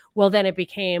it, well, then it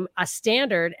became a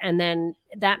standard, and then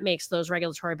that makes those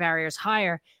regulatory barriers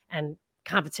higher and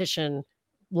competition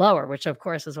lower, which of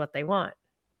course is what they want.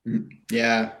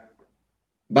 Yeah.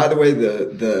 By the way,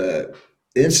 the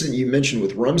incident you mentioned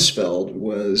with Rumsfeld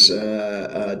was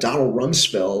Donald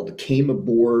Rumsfeld came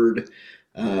aboard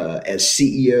as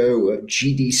CEO of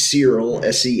GD Searle,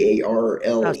 Searle.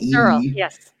 Oh, Searle,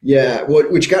 yes. Yeah,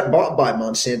 which got bought by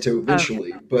Monsanto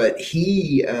eventually. Okay. But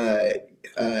he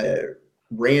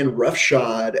ran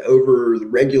roughshod over the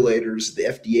regulators, the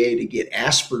FDA, to get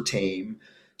aspartame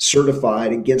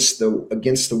certified against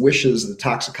the wishes of the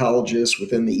toxicologists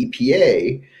within the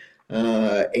EPA.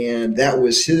 And that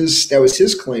was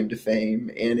his claim to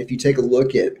fame. And if you take a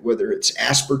look at whether it's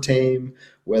aspartame,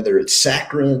 whether it's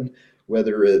saccharin,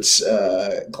 whether it's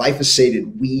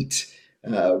glyphosated wheat,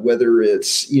 whether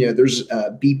it's, there's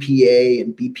BPA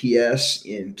and BPS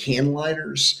in can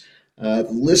liners. The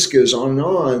list goes on and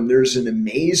on. There's an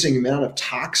amazing amount of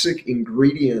toxic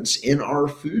ingredients in our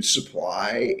food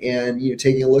supply. And,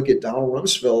 taking a look at Donald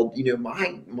Rumsfeld,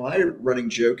 my running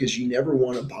joke is you never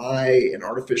want to buy an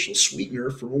artificial sweetener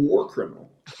from a war criminal.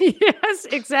 Yes,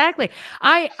 exactly.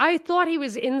 I thought he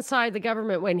was inside the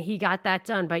government when he got that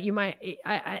done, but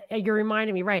you're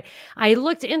reminding me, right? I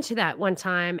looked into that one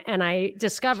time and I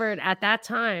discovered at that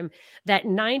time that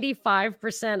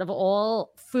 95% of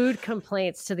all food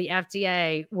complaints to the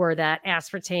FDA were that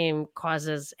aspartame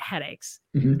causes headaches.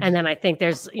 Mm-hmm. And then I think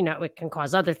there's, it can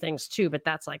cause other things too, but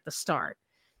that's like the start.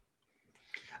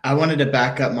 I wanted to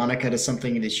back up, Monica, to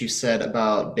something that you said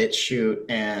about BitChute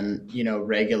and,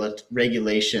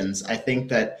 regulations. I think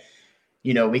that,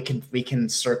 we can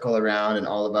circle around, and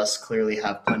all of us clearly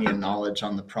have plenty of knowledge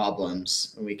on the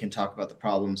problems. We can talk about the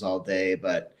problems all day,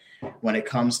 but when it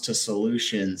comes to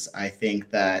solutions, I think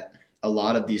that a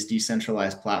lot of these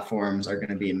decentralized platforms are going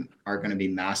to be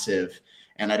massive.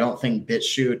 And I don't think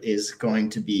BitChute is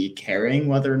going to be caring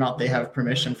whether or not they have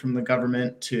permission from the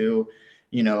government to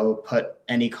put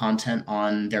any content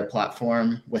on their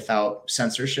platform without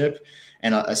censorship.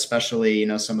 And especially,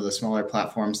 some of the smaller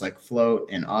platforms like Float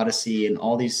and Odyssey and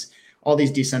all these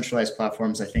decentralized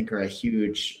platforms, I think are a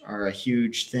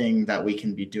huge thing that we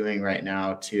can be doing right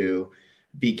now to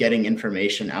be getting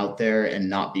information out there and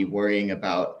not be worrying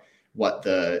about what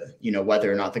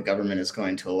whether or not the government is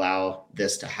going to allow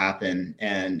this to happen.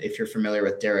 And if you're familiar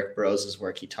with Derek Brose's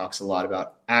work, he talks a lot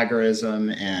about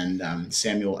agorism and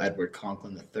Samuel Edward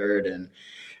Conklin III and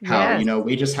how, yes,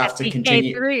 we just have to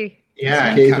continue. K3.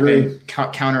 Yeah, and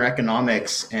counter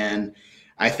economics. And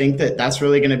I think that that's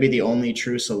really going to be the only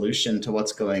true solution to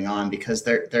what's going on, because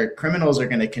their criminals are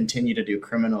going to continue to do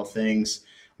criminal things.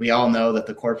 We all know that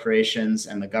the corporations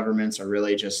and the governments are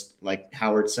really just, like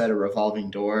Howard said, a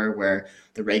revolving door where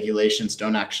the regulations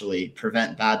don't actually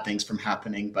prevent bad things from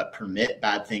happening, but permit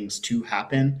bad things to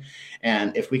happen.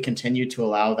 And if we continue to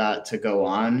allow that to go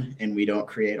on and we don't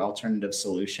create alternative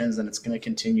solutions, then it's going to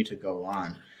continue to go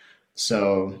on.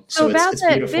 So it's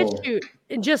beautiful. BitChute,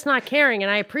 just not caring,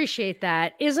 and I appreciate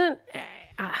that.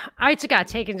 I got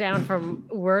taken down from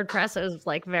WordPress. It was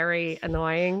like very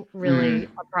annoying, really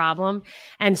a problem.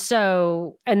 And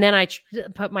then I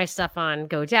put my stuff on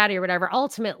GoDaddy or whatever.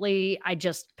 Ultimately, I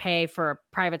just pay for a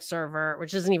private server,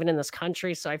 which isn't even in this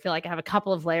country. So I feel like I have a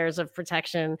couple of layers of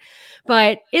protection.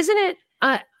 But isn't it,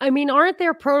 aren't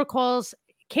there protocols?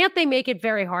 can't they make it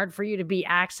very hard for you to be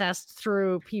accessed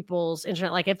through people's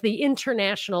internet? Like if the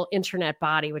international internet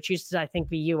body, which used to, I think,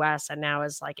 be US and now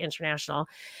is like international,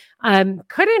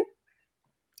 could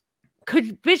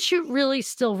BitChute really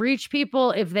still reach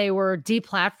people if they were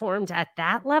deplatformed at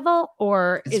that level?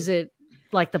 Or is it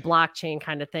like the blockchain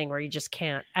kind of thing where you just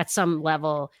can't, at some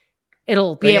level,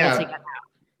 it'll be able to get out?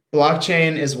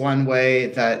 Blockchain is one way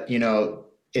that,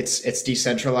 it's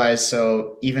decentralized.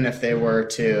 So even if they were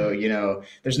to,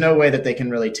 there's no way that they can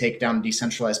really take down a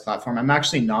decentralized platform. I'm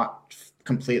actually not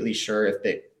completely sure if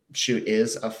BitChute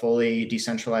is a fully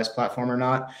decentralized platform or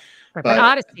not.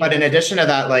 Right, but in addition to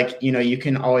that, like, you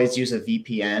can always use a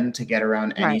VPN to get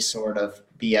around any sort of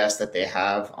BS that they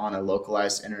have on a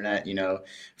localized internet.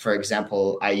 For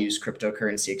example, I use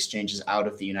cryptocurrency exchanges out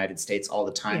of the United States all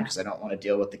the time because I don't want to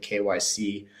deal with the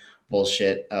KYC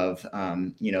bullshit of,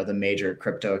 the major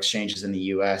crypto exchanges in the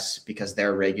US because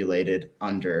they're regulated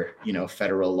under,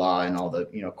 federal law, and all the,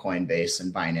 Coinbase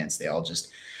and Binance, they all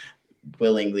just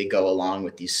willingly go along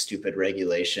with these stupid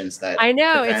regulations that prevent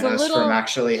us from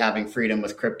actually having freedom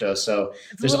with crypto. So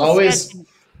there's always,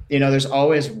 there's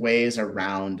always ways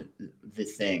around the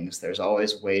things. There's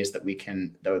always ways that we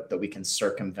can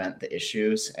circumvent the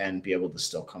issues and be able to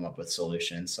still come up with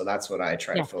solutions. So that's what I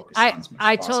try to focus on as much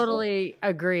I as possible. Totally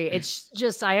agree. It's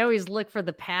just, I always look for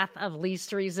the path of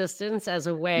least resistance as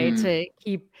a way to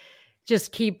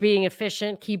keep being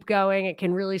efficient, keep going. It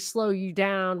can really slow you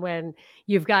down when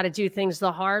you've got to do things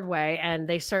the hard way. And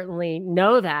they certainly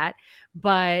know that.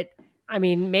 But I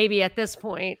mean, maybe at this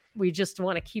point, we just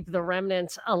want to keep the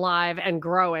remnant alive and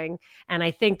growing. And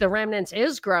I think the remnant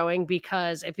is growing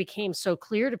because it became so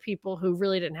clear to people who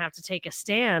really didn't have to take a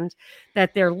stand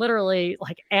that they're literally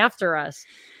like after us.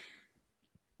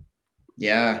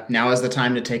 Yeah, now is the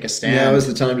time to take a stand. Now is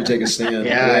the time to take a stand.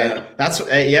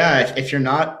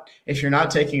 If you're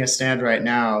not taking a stand right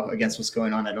now against what's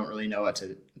going on, I don't really know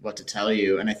what to tell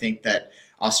you. And I think that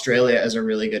Australia is a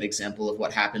really good example of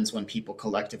what happens when people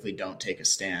collectively don't take a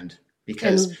stand.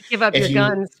 Because and give up your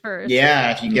guns first. Yeah,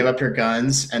 if you give up your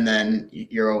guns and then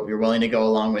you're willing to go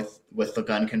along with the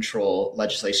gun control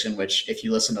legislation, which if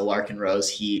you listen to Larkin Rose,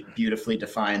 he beautifully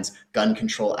defines gun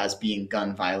control as being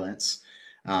gun violence.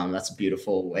 That's a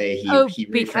beautiful way he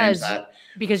reframes that.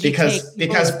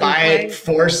 Because by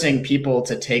forcing people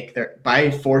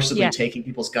to forcibly taking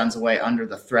people's guns away under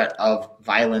the threat of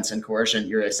violence and coercion,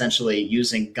 you're essentially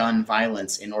using gun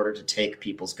violence in order to take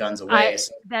people's guns away.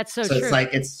 That's so true. So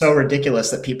it's so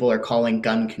ridiculous that people are calling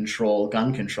gun control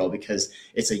because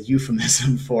it's a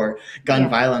euphemism for gun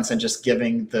violence and just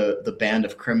giving the band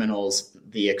of criminals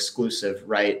the exclusive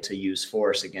right to use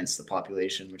force against the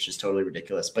population, which is totally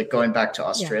ridiculous. But going back to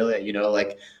Australia,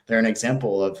 they're an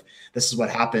example of this is what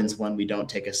happens when we don't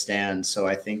take a stand. So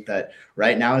I think that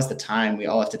right now is the time we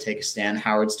all have to take a stand.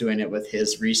 Howard's doing it with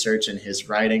his research and his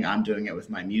writing. I'm doing it with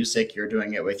my music. You're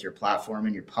doing it with your platform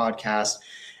and your podcast.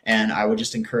 And I would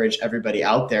just encourage everybody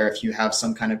out there, if you have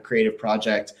some kind of creative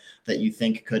project that you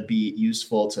think could be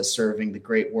useful to serving the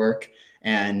great work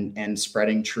and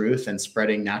spreading truth and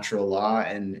spreading natural law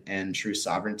and true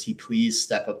sovereignty, please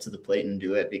step up to the plate and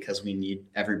do it, because we need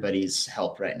everybody's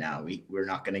help right now. We're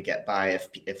not going to get by if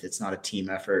it's not a team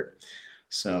effort.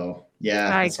 So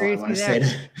that's all I want to say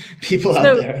to people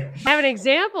out there. I have an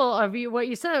example of what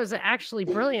you said. It was actually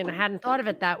brilliant. I hadn't thought of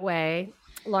it that way.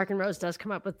 Larkin Rose does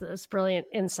come up with this brilliant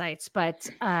insights, but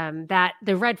that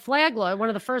the red flag law, one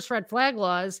of the first red flag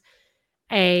laws,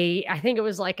 I think it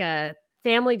was like a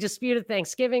family dispute at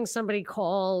Thanksgiving. Somebody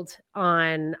called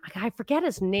on, I forget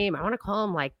his name. I want to call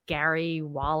him like Gary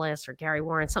Wallace or Gary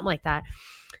Warren, something like that.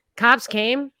 Cops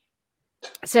came,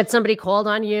 said somebody called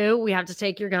on you. We have to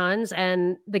take your guns.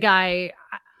 And the guy,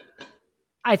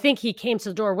 I think he came to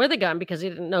the door with a gun because he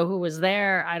didn't know who was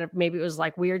there. Maybe it was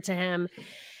like weird to him.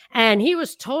 And he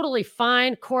was totally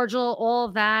fine, cordial, all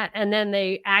of that. And then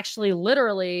they actually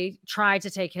literally tried to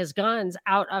take his guns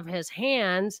out of his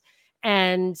hands.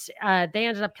 And they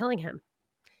ended up killing him.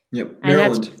 Yep,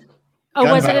 Maryland.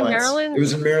 Was it in Maryland? It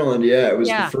was in Maryland. Yeah, it was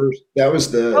the first. That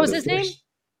was the. What was his name?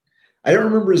 I don't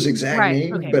remember his exact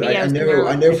name, but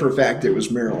I know for a fact it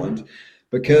was Maryland,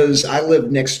 because I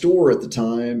lived next door at the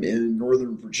time in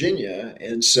Northern Virginia.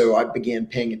 And so I began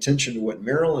paying attention to what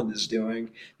Maryland is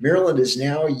doing. Maryland has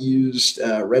now used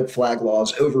red flag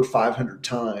laws over 500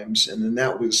 times. And then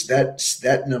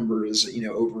that number is,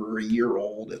 over a year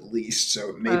old at least.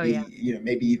 So maybe,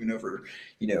 maybe even over,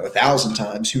 1,000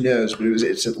 times, who knows, but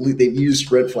it's at least they've used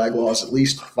red flag laws at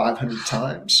least 500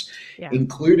 times,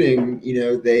 including,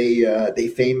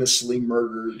 they famously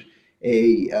murdered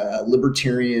a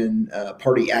libertarian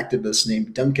party activist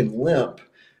named Duncan Lemp,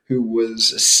 who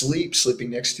was asleep, sleeping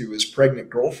next to his pregnant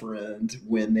girlfriend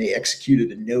when they executed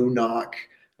a no-knock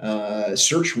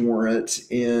search warrant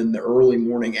in the early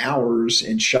morning hours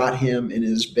and shot him in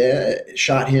his bed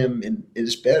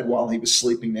while he was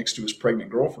sleeping next to his pregnant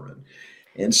girlfriend.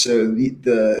 And so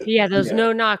those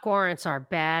no-knock warrants are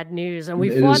bad news, and we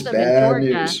it fought is them in bad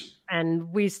Georgia, news.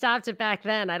 and we stopped it back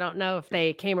then. I don't know if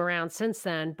they came around since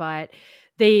then, but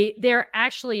they're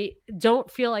actually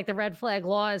don't feel like the red flag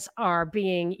laws are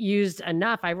being used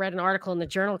enough. I read an article in the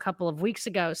Journal a couple of weeks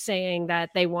ago saying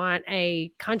that they want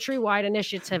a countrywide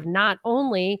initiative, not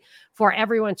only for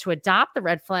everyone to adopt the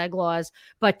red flag laws,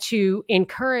 but to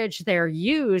encourage their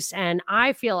use. And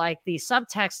I feel like the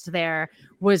subtext there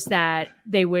was that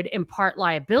they would impart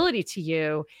liability to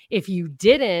you if you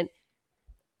didn't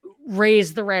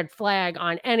raise the red flag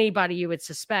on anybody you would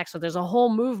suspect. So there's a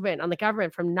whole movement on the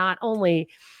government from not only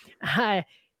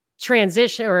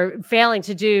transition or failing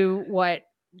to do what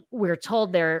we're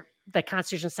told the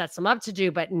Constitution sets them up to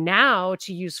do, but now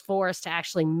to use force to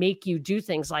actually make you do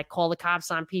things like call the cops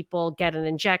on people, get an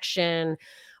injection,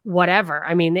 whatever.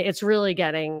 I mean, it's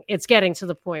getting to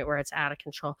the point where it's out of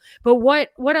control. But what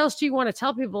else do you want to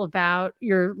tell people about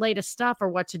your latest stuff or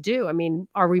what to do? I mean,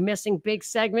 are we missing big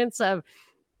segments of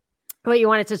what you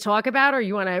wanted to talk about, or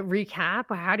you want to recap,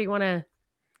 or how do you want to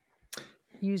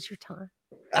use your time?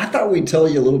 I thought we'd tell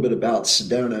you a little bit about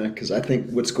Sedona because I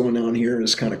think what's going on here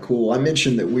is kind of cool. I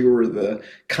mentioned that we were the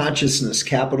consciousness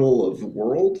capital of the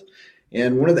world,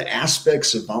 and one of the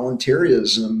aspects of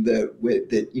voluntarism that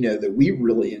we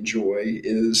really enjoy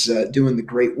is doing the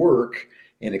great work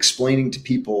and explaining to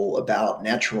people about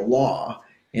natural law.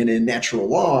 And in natural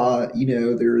law,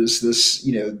 there is this,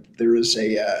 there is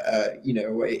a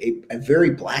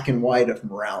very black and white of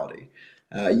morality.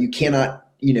 You cannot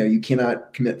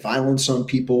commit violence on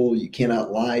people. You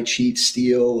cannot lie, cheat,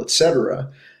 steal, etc.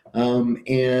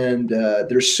 And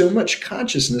there's so much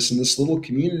consciousness in this little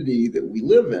community that we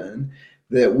live in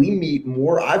that we meet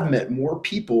more. I've met more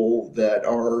people that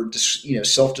are,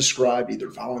 self-described either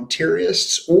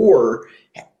voluntarists or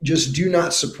just do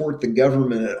not support the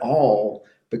government at all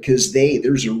because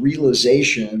there's a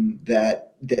realization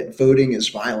that voting is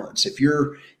violence. If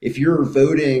you're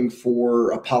voting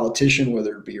for a politician,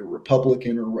 whether it be a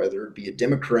Republican or whether it be a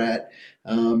Democrat,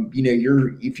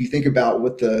 if you think about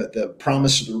what the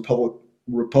promise of the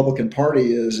Republican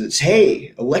Party is, it's,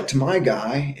 hey, elect my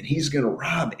guy and he's going to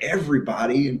rob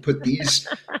everybody and put these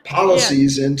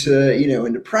policies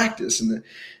into practice. And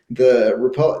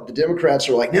the Democrats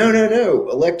are like, no,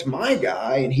 elect my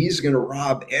guy and he's going to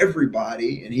rob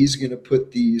everybody and he's going to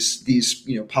put these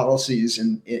policies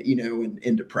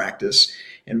into practice.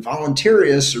 And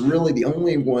voluntarists are really the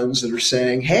only ones that are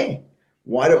saying, hey,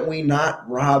 why don't we not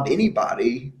rob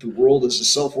anybody? The world is a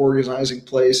self-organizing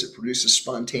place. It produces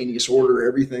spontaneous order.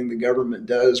 Everything the government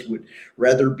does would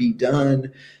rather be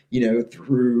done,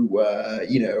 through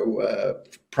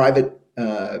private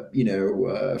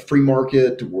free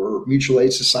market or mutual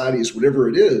aid societies, whatever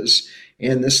it is.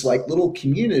 And this little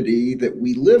community that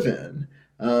we live in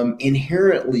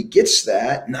inherently gets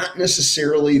that, not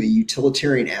necessarily the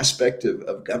utilitarian aspect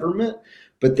of government,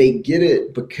 but they get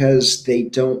it because they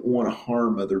don't want to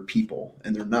harm other people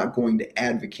and they're not going to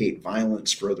advocate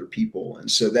violence for other people. And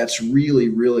so that's really,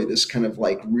 really this kind of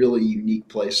really unique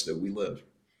place that we live.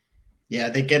 Yeah,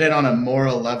 they get it on a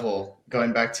moral level.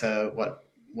 Going back to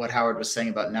what Howard was saying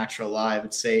about natural law, I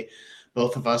would say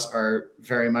both of us are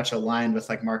very much aligned with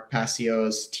Mark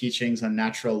Passio's teachings on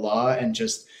natural law, and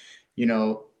just,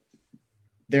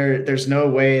 there's no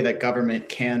way that government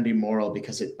can be moral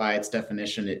because by its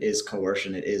definition, it is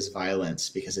coercion, it is violence,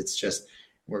 because it's just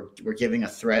we're giving a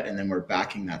threat and then we're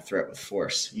backing that threat with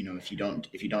force. If you don't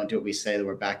do what we say, then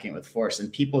we're backing it with force.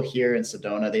 And people here in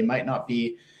Sedona, they might not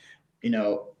be,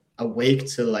 awake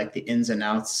to the ins and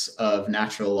outs of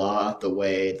natural law the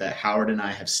way that Howard and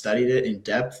I have studied it in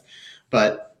depth,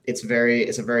 but it's a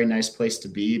very nice place to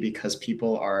be because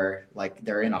people are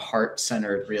they're in a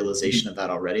heart-centered realization of that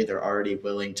already. They're already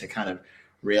willing to kind of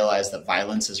realize that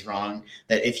violence is wrong,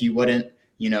 that if you wouldn't,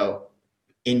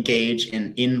 engage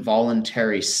in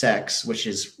involuntary sex, which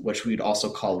we'd also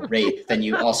call rape, then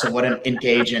you also wouldn't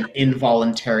engage in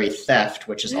involuntary theft,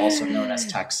 which is also known as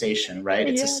taxation, right?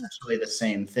 It's essentially the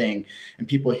same thing. And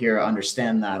people here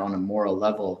understand that on a moral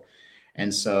level.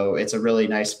 And so it's a really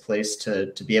nice place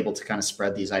to be able to kind of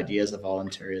spread these ideas of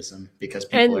voluntarism because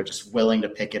people are just willing to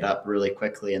pick it up really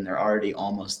quickly and they're already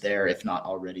almost there, if not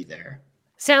already there.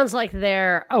 Sounds like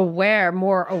they're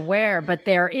more aware, but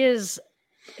there is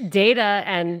data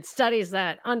and studies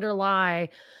that underlie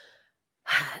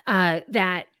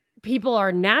that people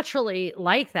are naturally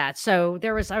like that. So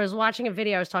I was watching a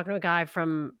video. I was talking to a guy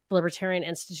from Libertarian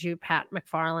Institute, Pat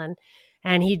McFarland,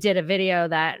 and he did a video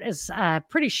that is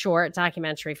pretty short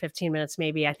documentary, 15 minutes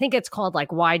maybe. I think it's called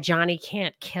like Why Johnny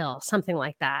Can't Kill, something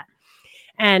like that.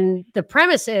 And the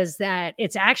premise is that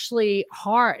it's actually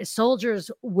hard.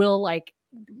 Soldiers will like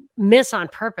miss on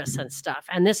purpose and stuff.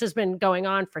 And this has been going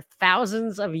on for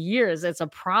thousands of years. It's a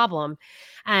problem.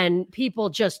 And people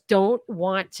just don't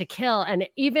want to kill. And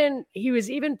he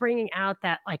was even bringing out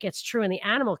that like it's true in the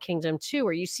animal kingdom too,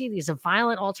 where you see these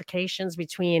violent altercations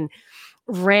between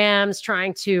rams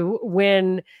trying to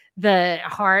win the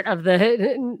heart of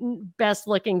the best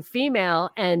looking female,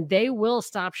 and they will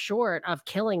stop short of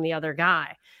killing the other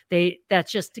guy.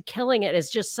 That's just killing it is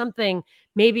just something.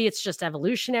 Maybe it's just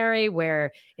evolutionary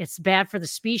where it's bad for the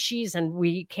species and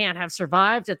we can't have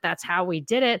survived if that's how we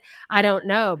did it. I don't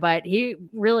know, but he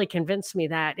really convinced me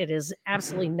that it is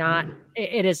absolutely not.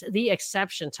 It is the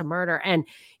exception to murder. And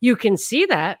you can see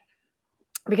that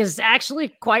because it's actually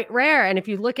quite rare. And if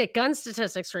you look at gun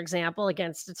statistics, for example,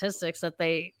 against statistics that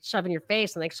they shove in your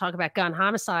face and they talk about gun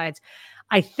homicides,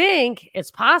 I think it's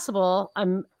possible.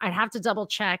 I'd have to double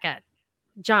check at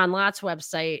John Lott's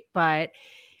website, but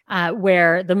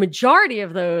where the majority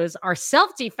of those are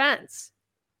self-defense.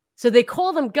 So they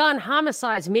call them gun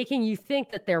homicides, making you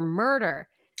think that they're murder.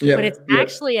 Yeah, but it's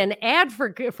actually an ad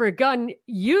for gun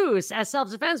use as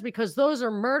self-defense, because those are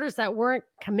murders that weren't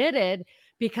committed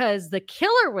because the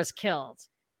killer was killed.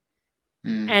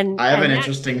 And I have an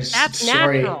interesting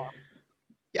story. Natural.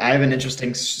 I have an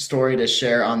interesting story to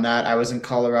share on that. I was in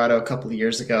Colorado a couple of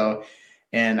years ago,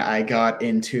 and I got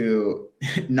into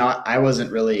I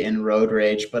wasn't really in road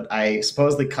rage, but I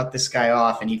supposedly cut this guy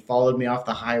off, and he followed me off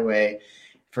the highway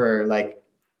for like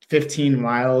 15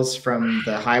 miles from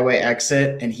the highway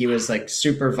exit. And he was like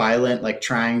super violent, like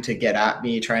trying to get at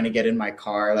me, trying to get in my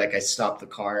car. Like I stopped the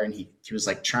car and he was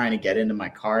like trying to get into my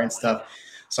car and stuff.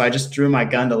 So I just drew my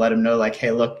gun to let him know, like,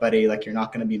 hey, look, buddy, like you're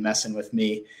not going to be messing with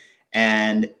me.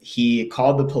 And he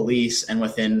called the police, and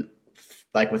within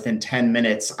 10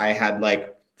 minutes, I had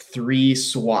like 3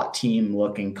 SWAT team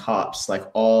looking cops, like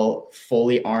all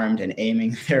fully armed and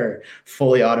aiming their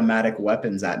fully automatic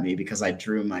weapons at me because I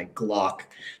drew my Glock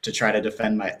to try to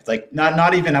defend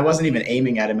I wasn't even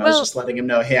aiming at him. I was just letting him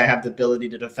know, hey, I have the ability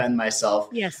to defend myself.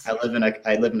 Yes. I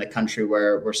live in a country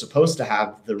where we're supposed to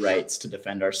have the rights to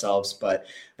defend ourselves. But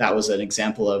that was an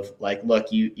example of like, look,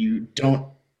 you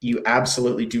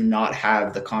absolutely do not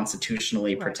have the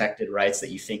constitutionally protected rights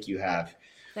that you think you have.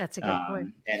 That's a good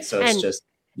point. And so it's just,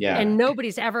 yeah. And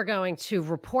nobody's ever going to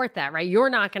report that, right? You're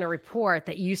not going to report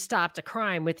that you stopped a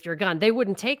crime with your gun. They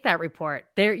wouldn't take that report.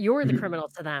 You're the criminal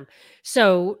to them.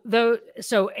 So the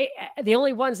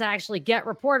only ones that actually get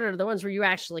reported are the ones where you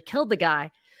actually killed the guy.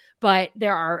 But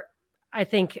there are, I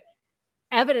think,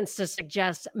 evidence to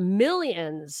suggest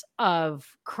millions of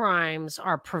crimes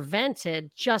are prevented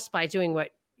just by doing what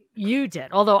you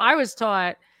did. Although I was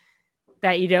taught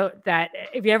that that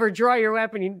if you ever draw your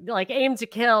weapon, you like aim to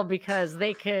kill because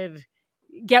they could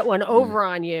get one over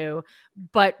on you.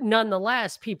 But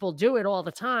nonetheless, people do it all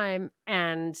the time.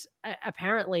 And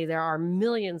apparently there are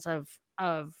millions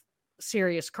of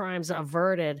serious crimes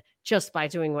averted just by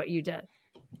doing what you did.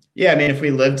 Yeah. I mean, if we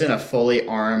lived in a fully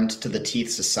armed to the teeth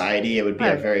society, it would be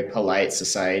a very polite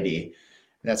society.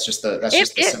 That's just the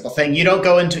simple thing. You don't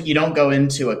go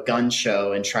into a gun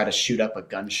show and try to shoot up a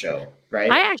gun show,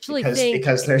 right? I actually think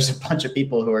because there's a bunch of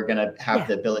people who are going to have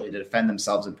the ability to defend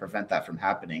themselves and prevent that from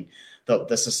happening.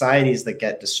 The societies that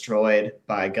get destroyed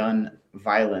by gun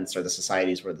violence are the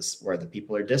societies where the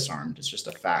people are disarmed. It's just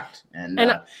a fact. And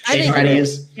they try to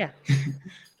use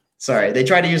they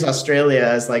try to use Australia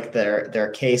as like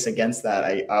their case against that.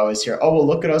 I always hear, oh, well,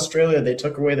 look at Australia. They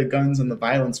took away the guns and the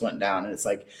violence went down. And it's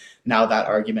like, now that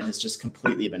argument has just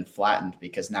completely been flattened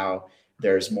because now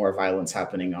there's more violence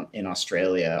happening in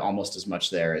Australia, almost as much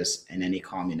there as in any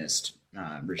communist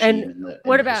regime in the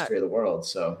history of the world.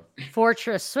 So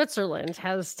Fortress Switzerland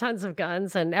has tons of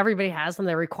guns and everybody has them.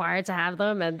 They're required to have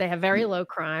them and they have very low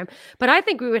crime. But I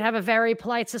think we would have a very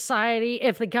polite society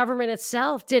if the government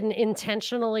itself didn't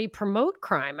intentionally promote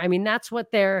crime. I mean, that's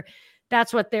what they're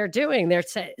doing.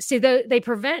 They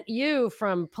prevent you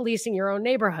from policing your own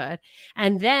neighborhood,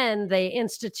 and then they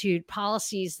institute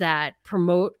policies that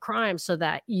promote crime so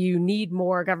that you need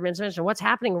more government intervention. What's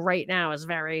happening right now is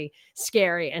very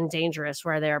scary and dangerous,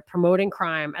 where they're promoting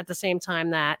crime at the same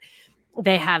time that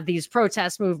they have these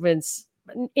protest movements,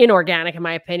 inorganic in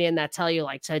my opinion, that tell you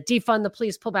like to defund the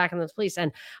police, pull back on the police.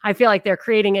 And I feel like they're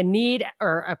creating a need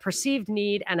or a perceived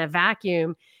need and a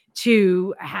vacuum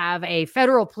to have a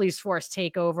federal police force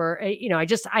take over.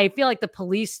 I feel like the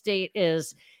police state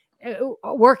is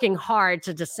working hard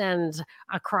to descend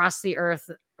across the earth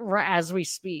as we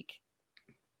speak.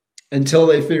 Until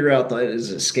they figure out that it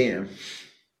is a scam.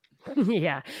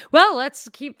 Yeah. Well, let's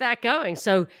keep that going.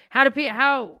 So how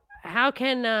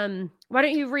can why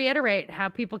don't you reiterate how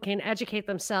people can educate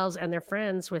themselves and their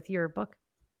friends with your book?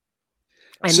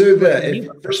 So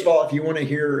first of all, if you want to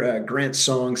hear Grant's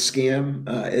song Scam,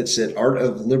 it's at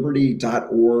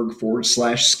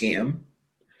artofliberty.org/scam.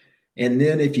 And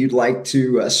then if you'd like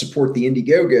to support the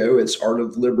Indiegogo, it's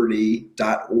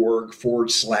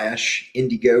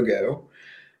artofliberty.org/Indiegogo.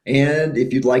 And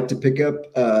if you'd like to pick up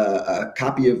a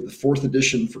copy of the 4th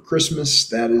edition for Christmas,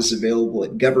 that is available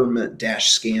at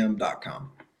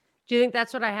government-scam.com. Do you think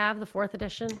that's what I have, the 4th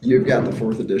edition? You've got the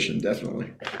 4th edition,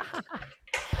 definitely.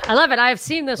 I love it. I have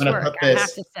seen this work, I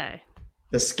have to say.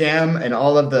 The scam and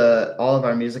all of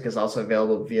our music is also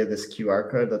available via this QR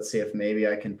code. Let's see if maybe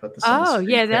I can put this on the screen.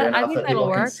 Yeah, I think that'll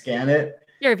work. Scan it.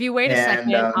 Here, if you wait a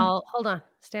second, I'll hold on.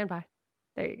 Stand by.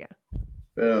 There you go.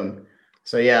 Boom.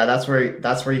 So yeah, that's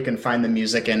where you can find the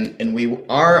music, and we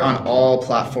are on all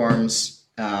platforms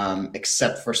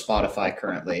except for Spotify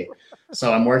currently.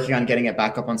 So I'm working on getting it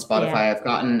back up on Spotify.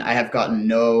 Yeah. I have gotten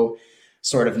no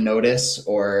sort of notice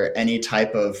or any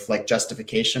type of like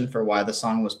justification for why the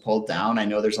song was pulled down. I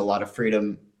know there's a lot of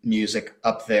freedom music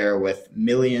up there with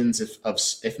millions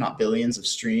if not billions of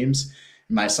streams.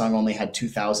 My song only had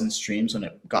 2,000 streams when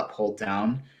it got pulled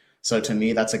down. So to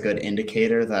me, that's a good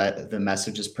indicator that the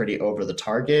message is pretty over the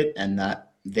target and that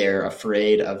they're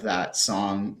afraid of that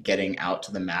song getting out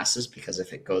to the masses, because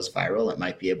if it goes viral, it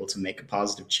might be able to make a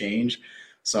positive change.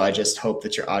 So I just hope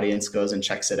that your audience goes and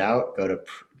checks it out. Go to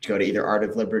either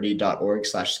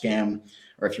artofliberty.org/scam,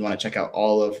 or if you want to check out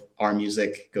all of our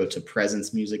music, go to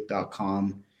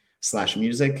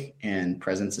presencemusic.com/music, and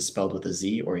presence is spelled with a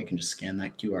Z, or you can just scan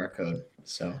that QR code.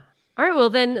 So, all right,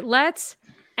 well then let's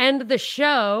end the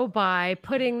show by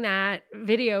putting that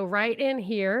video right in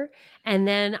here. And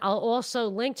then I'll also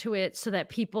link to it so that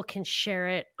people can share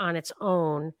it on its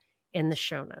own in the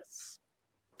show notes.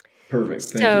 Perfect.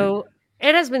 Thank you.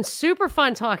 It has been super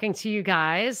fun talking to you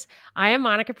guys. I am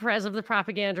Monica Perez of the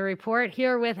Propaganda Report,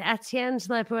 here with Etienne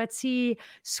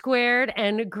Boetie2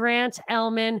 and Grant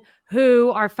Elman,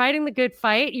 who are fighting the good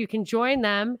fight. You can join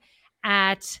them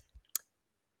at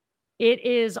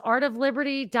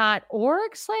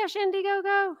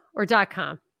artofliberty.org/Indiegogo or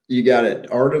 .com. You got it.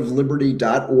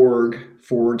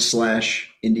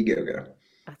 artofliberty.org/Indiegogo.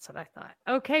 That's what I thought.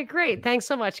 Okay, great. Thanks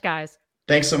so much, guys.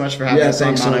 Thanks so much for having us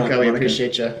on, Monica. We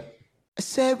appreciate you. I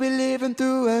said we're living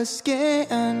through a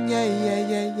scam, yeah.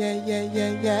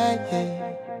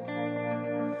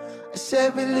 I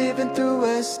said we're living through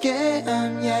a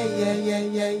scam, yeah.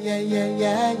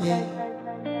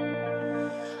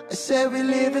 I said we're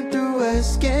living through a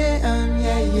scam,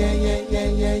 yeah.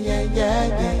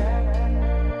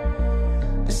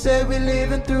 I said we're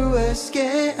living through a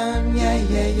scam, yeah.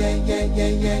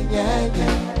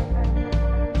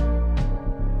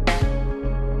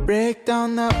 Break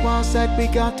down that walls that we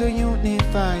got to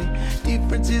unify.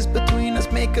 Differences between us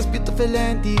make us beautiful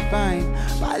and divine.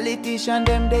 Politicians,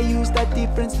 them, they use that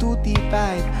difference to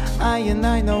divide. I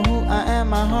know who I am,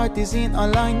 my heart is in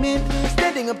alignment.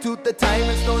 Standing up to the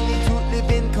tyrants, no need to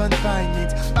live in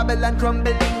confinement. Babylon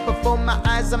crumbling before my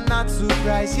eyes, I'm not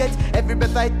surprised yet. Every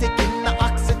breath I take in the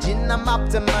oxygen, I'm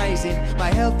optimizing.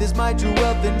 My health is my true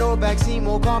wealth, and no vaccine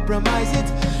will compromise it.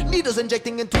 Needles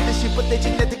injecting into the ship, but they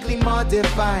genetically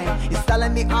modified.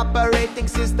 Installing the operating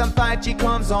system, 5G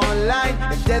comes online.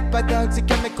 If death by toxic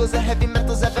chemicals or heavy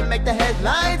metals ever make the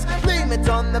headlines, blame it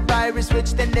on the virus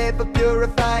which they never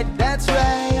purified. That's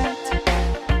right,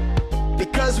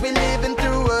 because we're living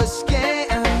through a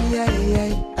scam,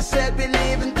 yeah. I said we're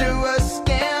living through a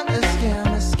scam, a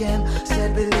scam.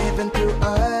 Said we're living through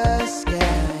a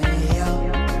scam,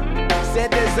 yeah.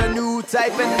 Said there's a new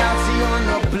type of Nazi on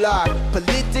the block.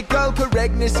 Political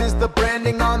correctness is the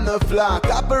branding on the flock.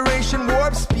 Operation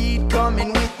Warp Speed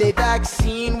coming with a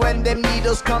vaccine. When them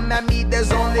needles come at me,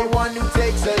 there's only one who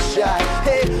takes a shot.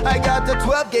 Hey, I got the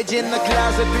 12 gauge in the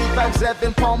closet,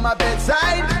 357 on my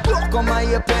bedside. Block on my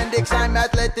appendix, I'm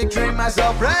athletic, train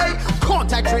myself right.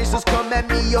 Contact tracers come at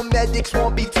me, your medics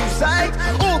won't be too psyched.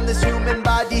 On this human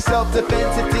body,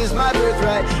 self-defense, it is my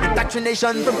birthright.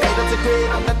 Indoctrination from cradle to grave,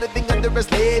 I'm not living under a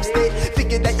slave state.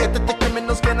 Figure that yet that the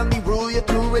criminals can only rule you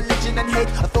through religion and hate.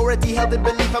 Authority held in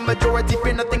belief, a majority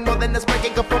fear nothing more than a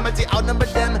spreading conformity. Outnumber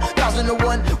them,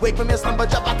 1,001. Wake from your slumber,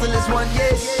 drop out till it's one,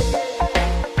 yes.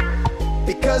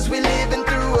 Because we're living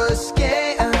through a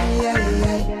scam,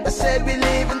 yeah. I said we're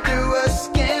living through a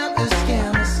scam, a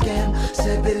scam.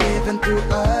 Said we're living through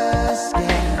a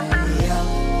scam, yeah.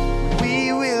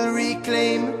 We will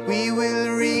reclaim, we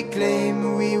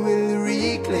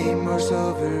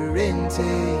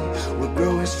diferente. We're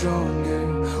growing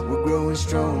stronger, we're growing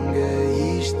stronger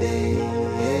each day.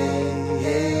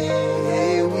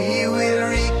 We will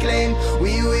reclaim,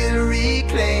 we will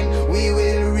reclaim, we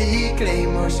will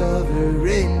reclaim our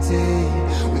sovereignty.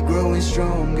 We're growing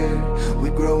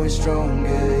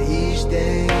stronger each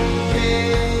day.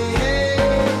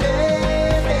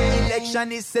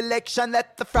 Election is selection,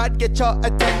 let the fraud get your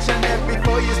attention. Every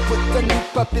 4 years put a new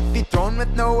puppet be thrown with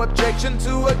no objection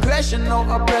to aggression, no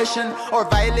oppression, or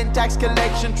violent tax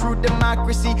collection. True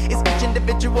democracy is each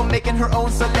individual making her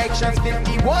own selections.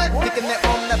 51 picking their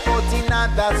own, that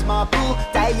 49, that's my rule.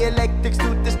 Dialectics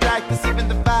to distract us, even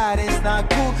the fight is not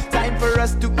cool. Time for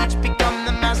us to each become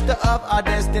the master of our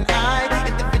destiny.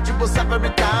 Individual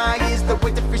sovereignty is the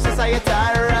way to free society.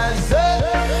 Rise up,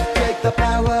 take the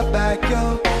power back,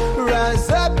 yo. Rise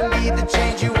up and be the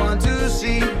change you want to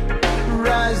see.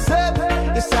 Rise up,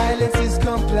 the silence is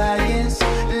compliance.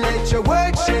 Let your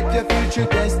words shape your future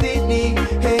destiny.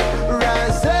 Hey,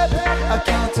 rise up, a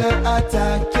counter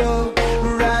attack, yo.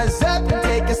 Rise up and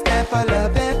take a stand for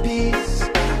love and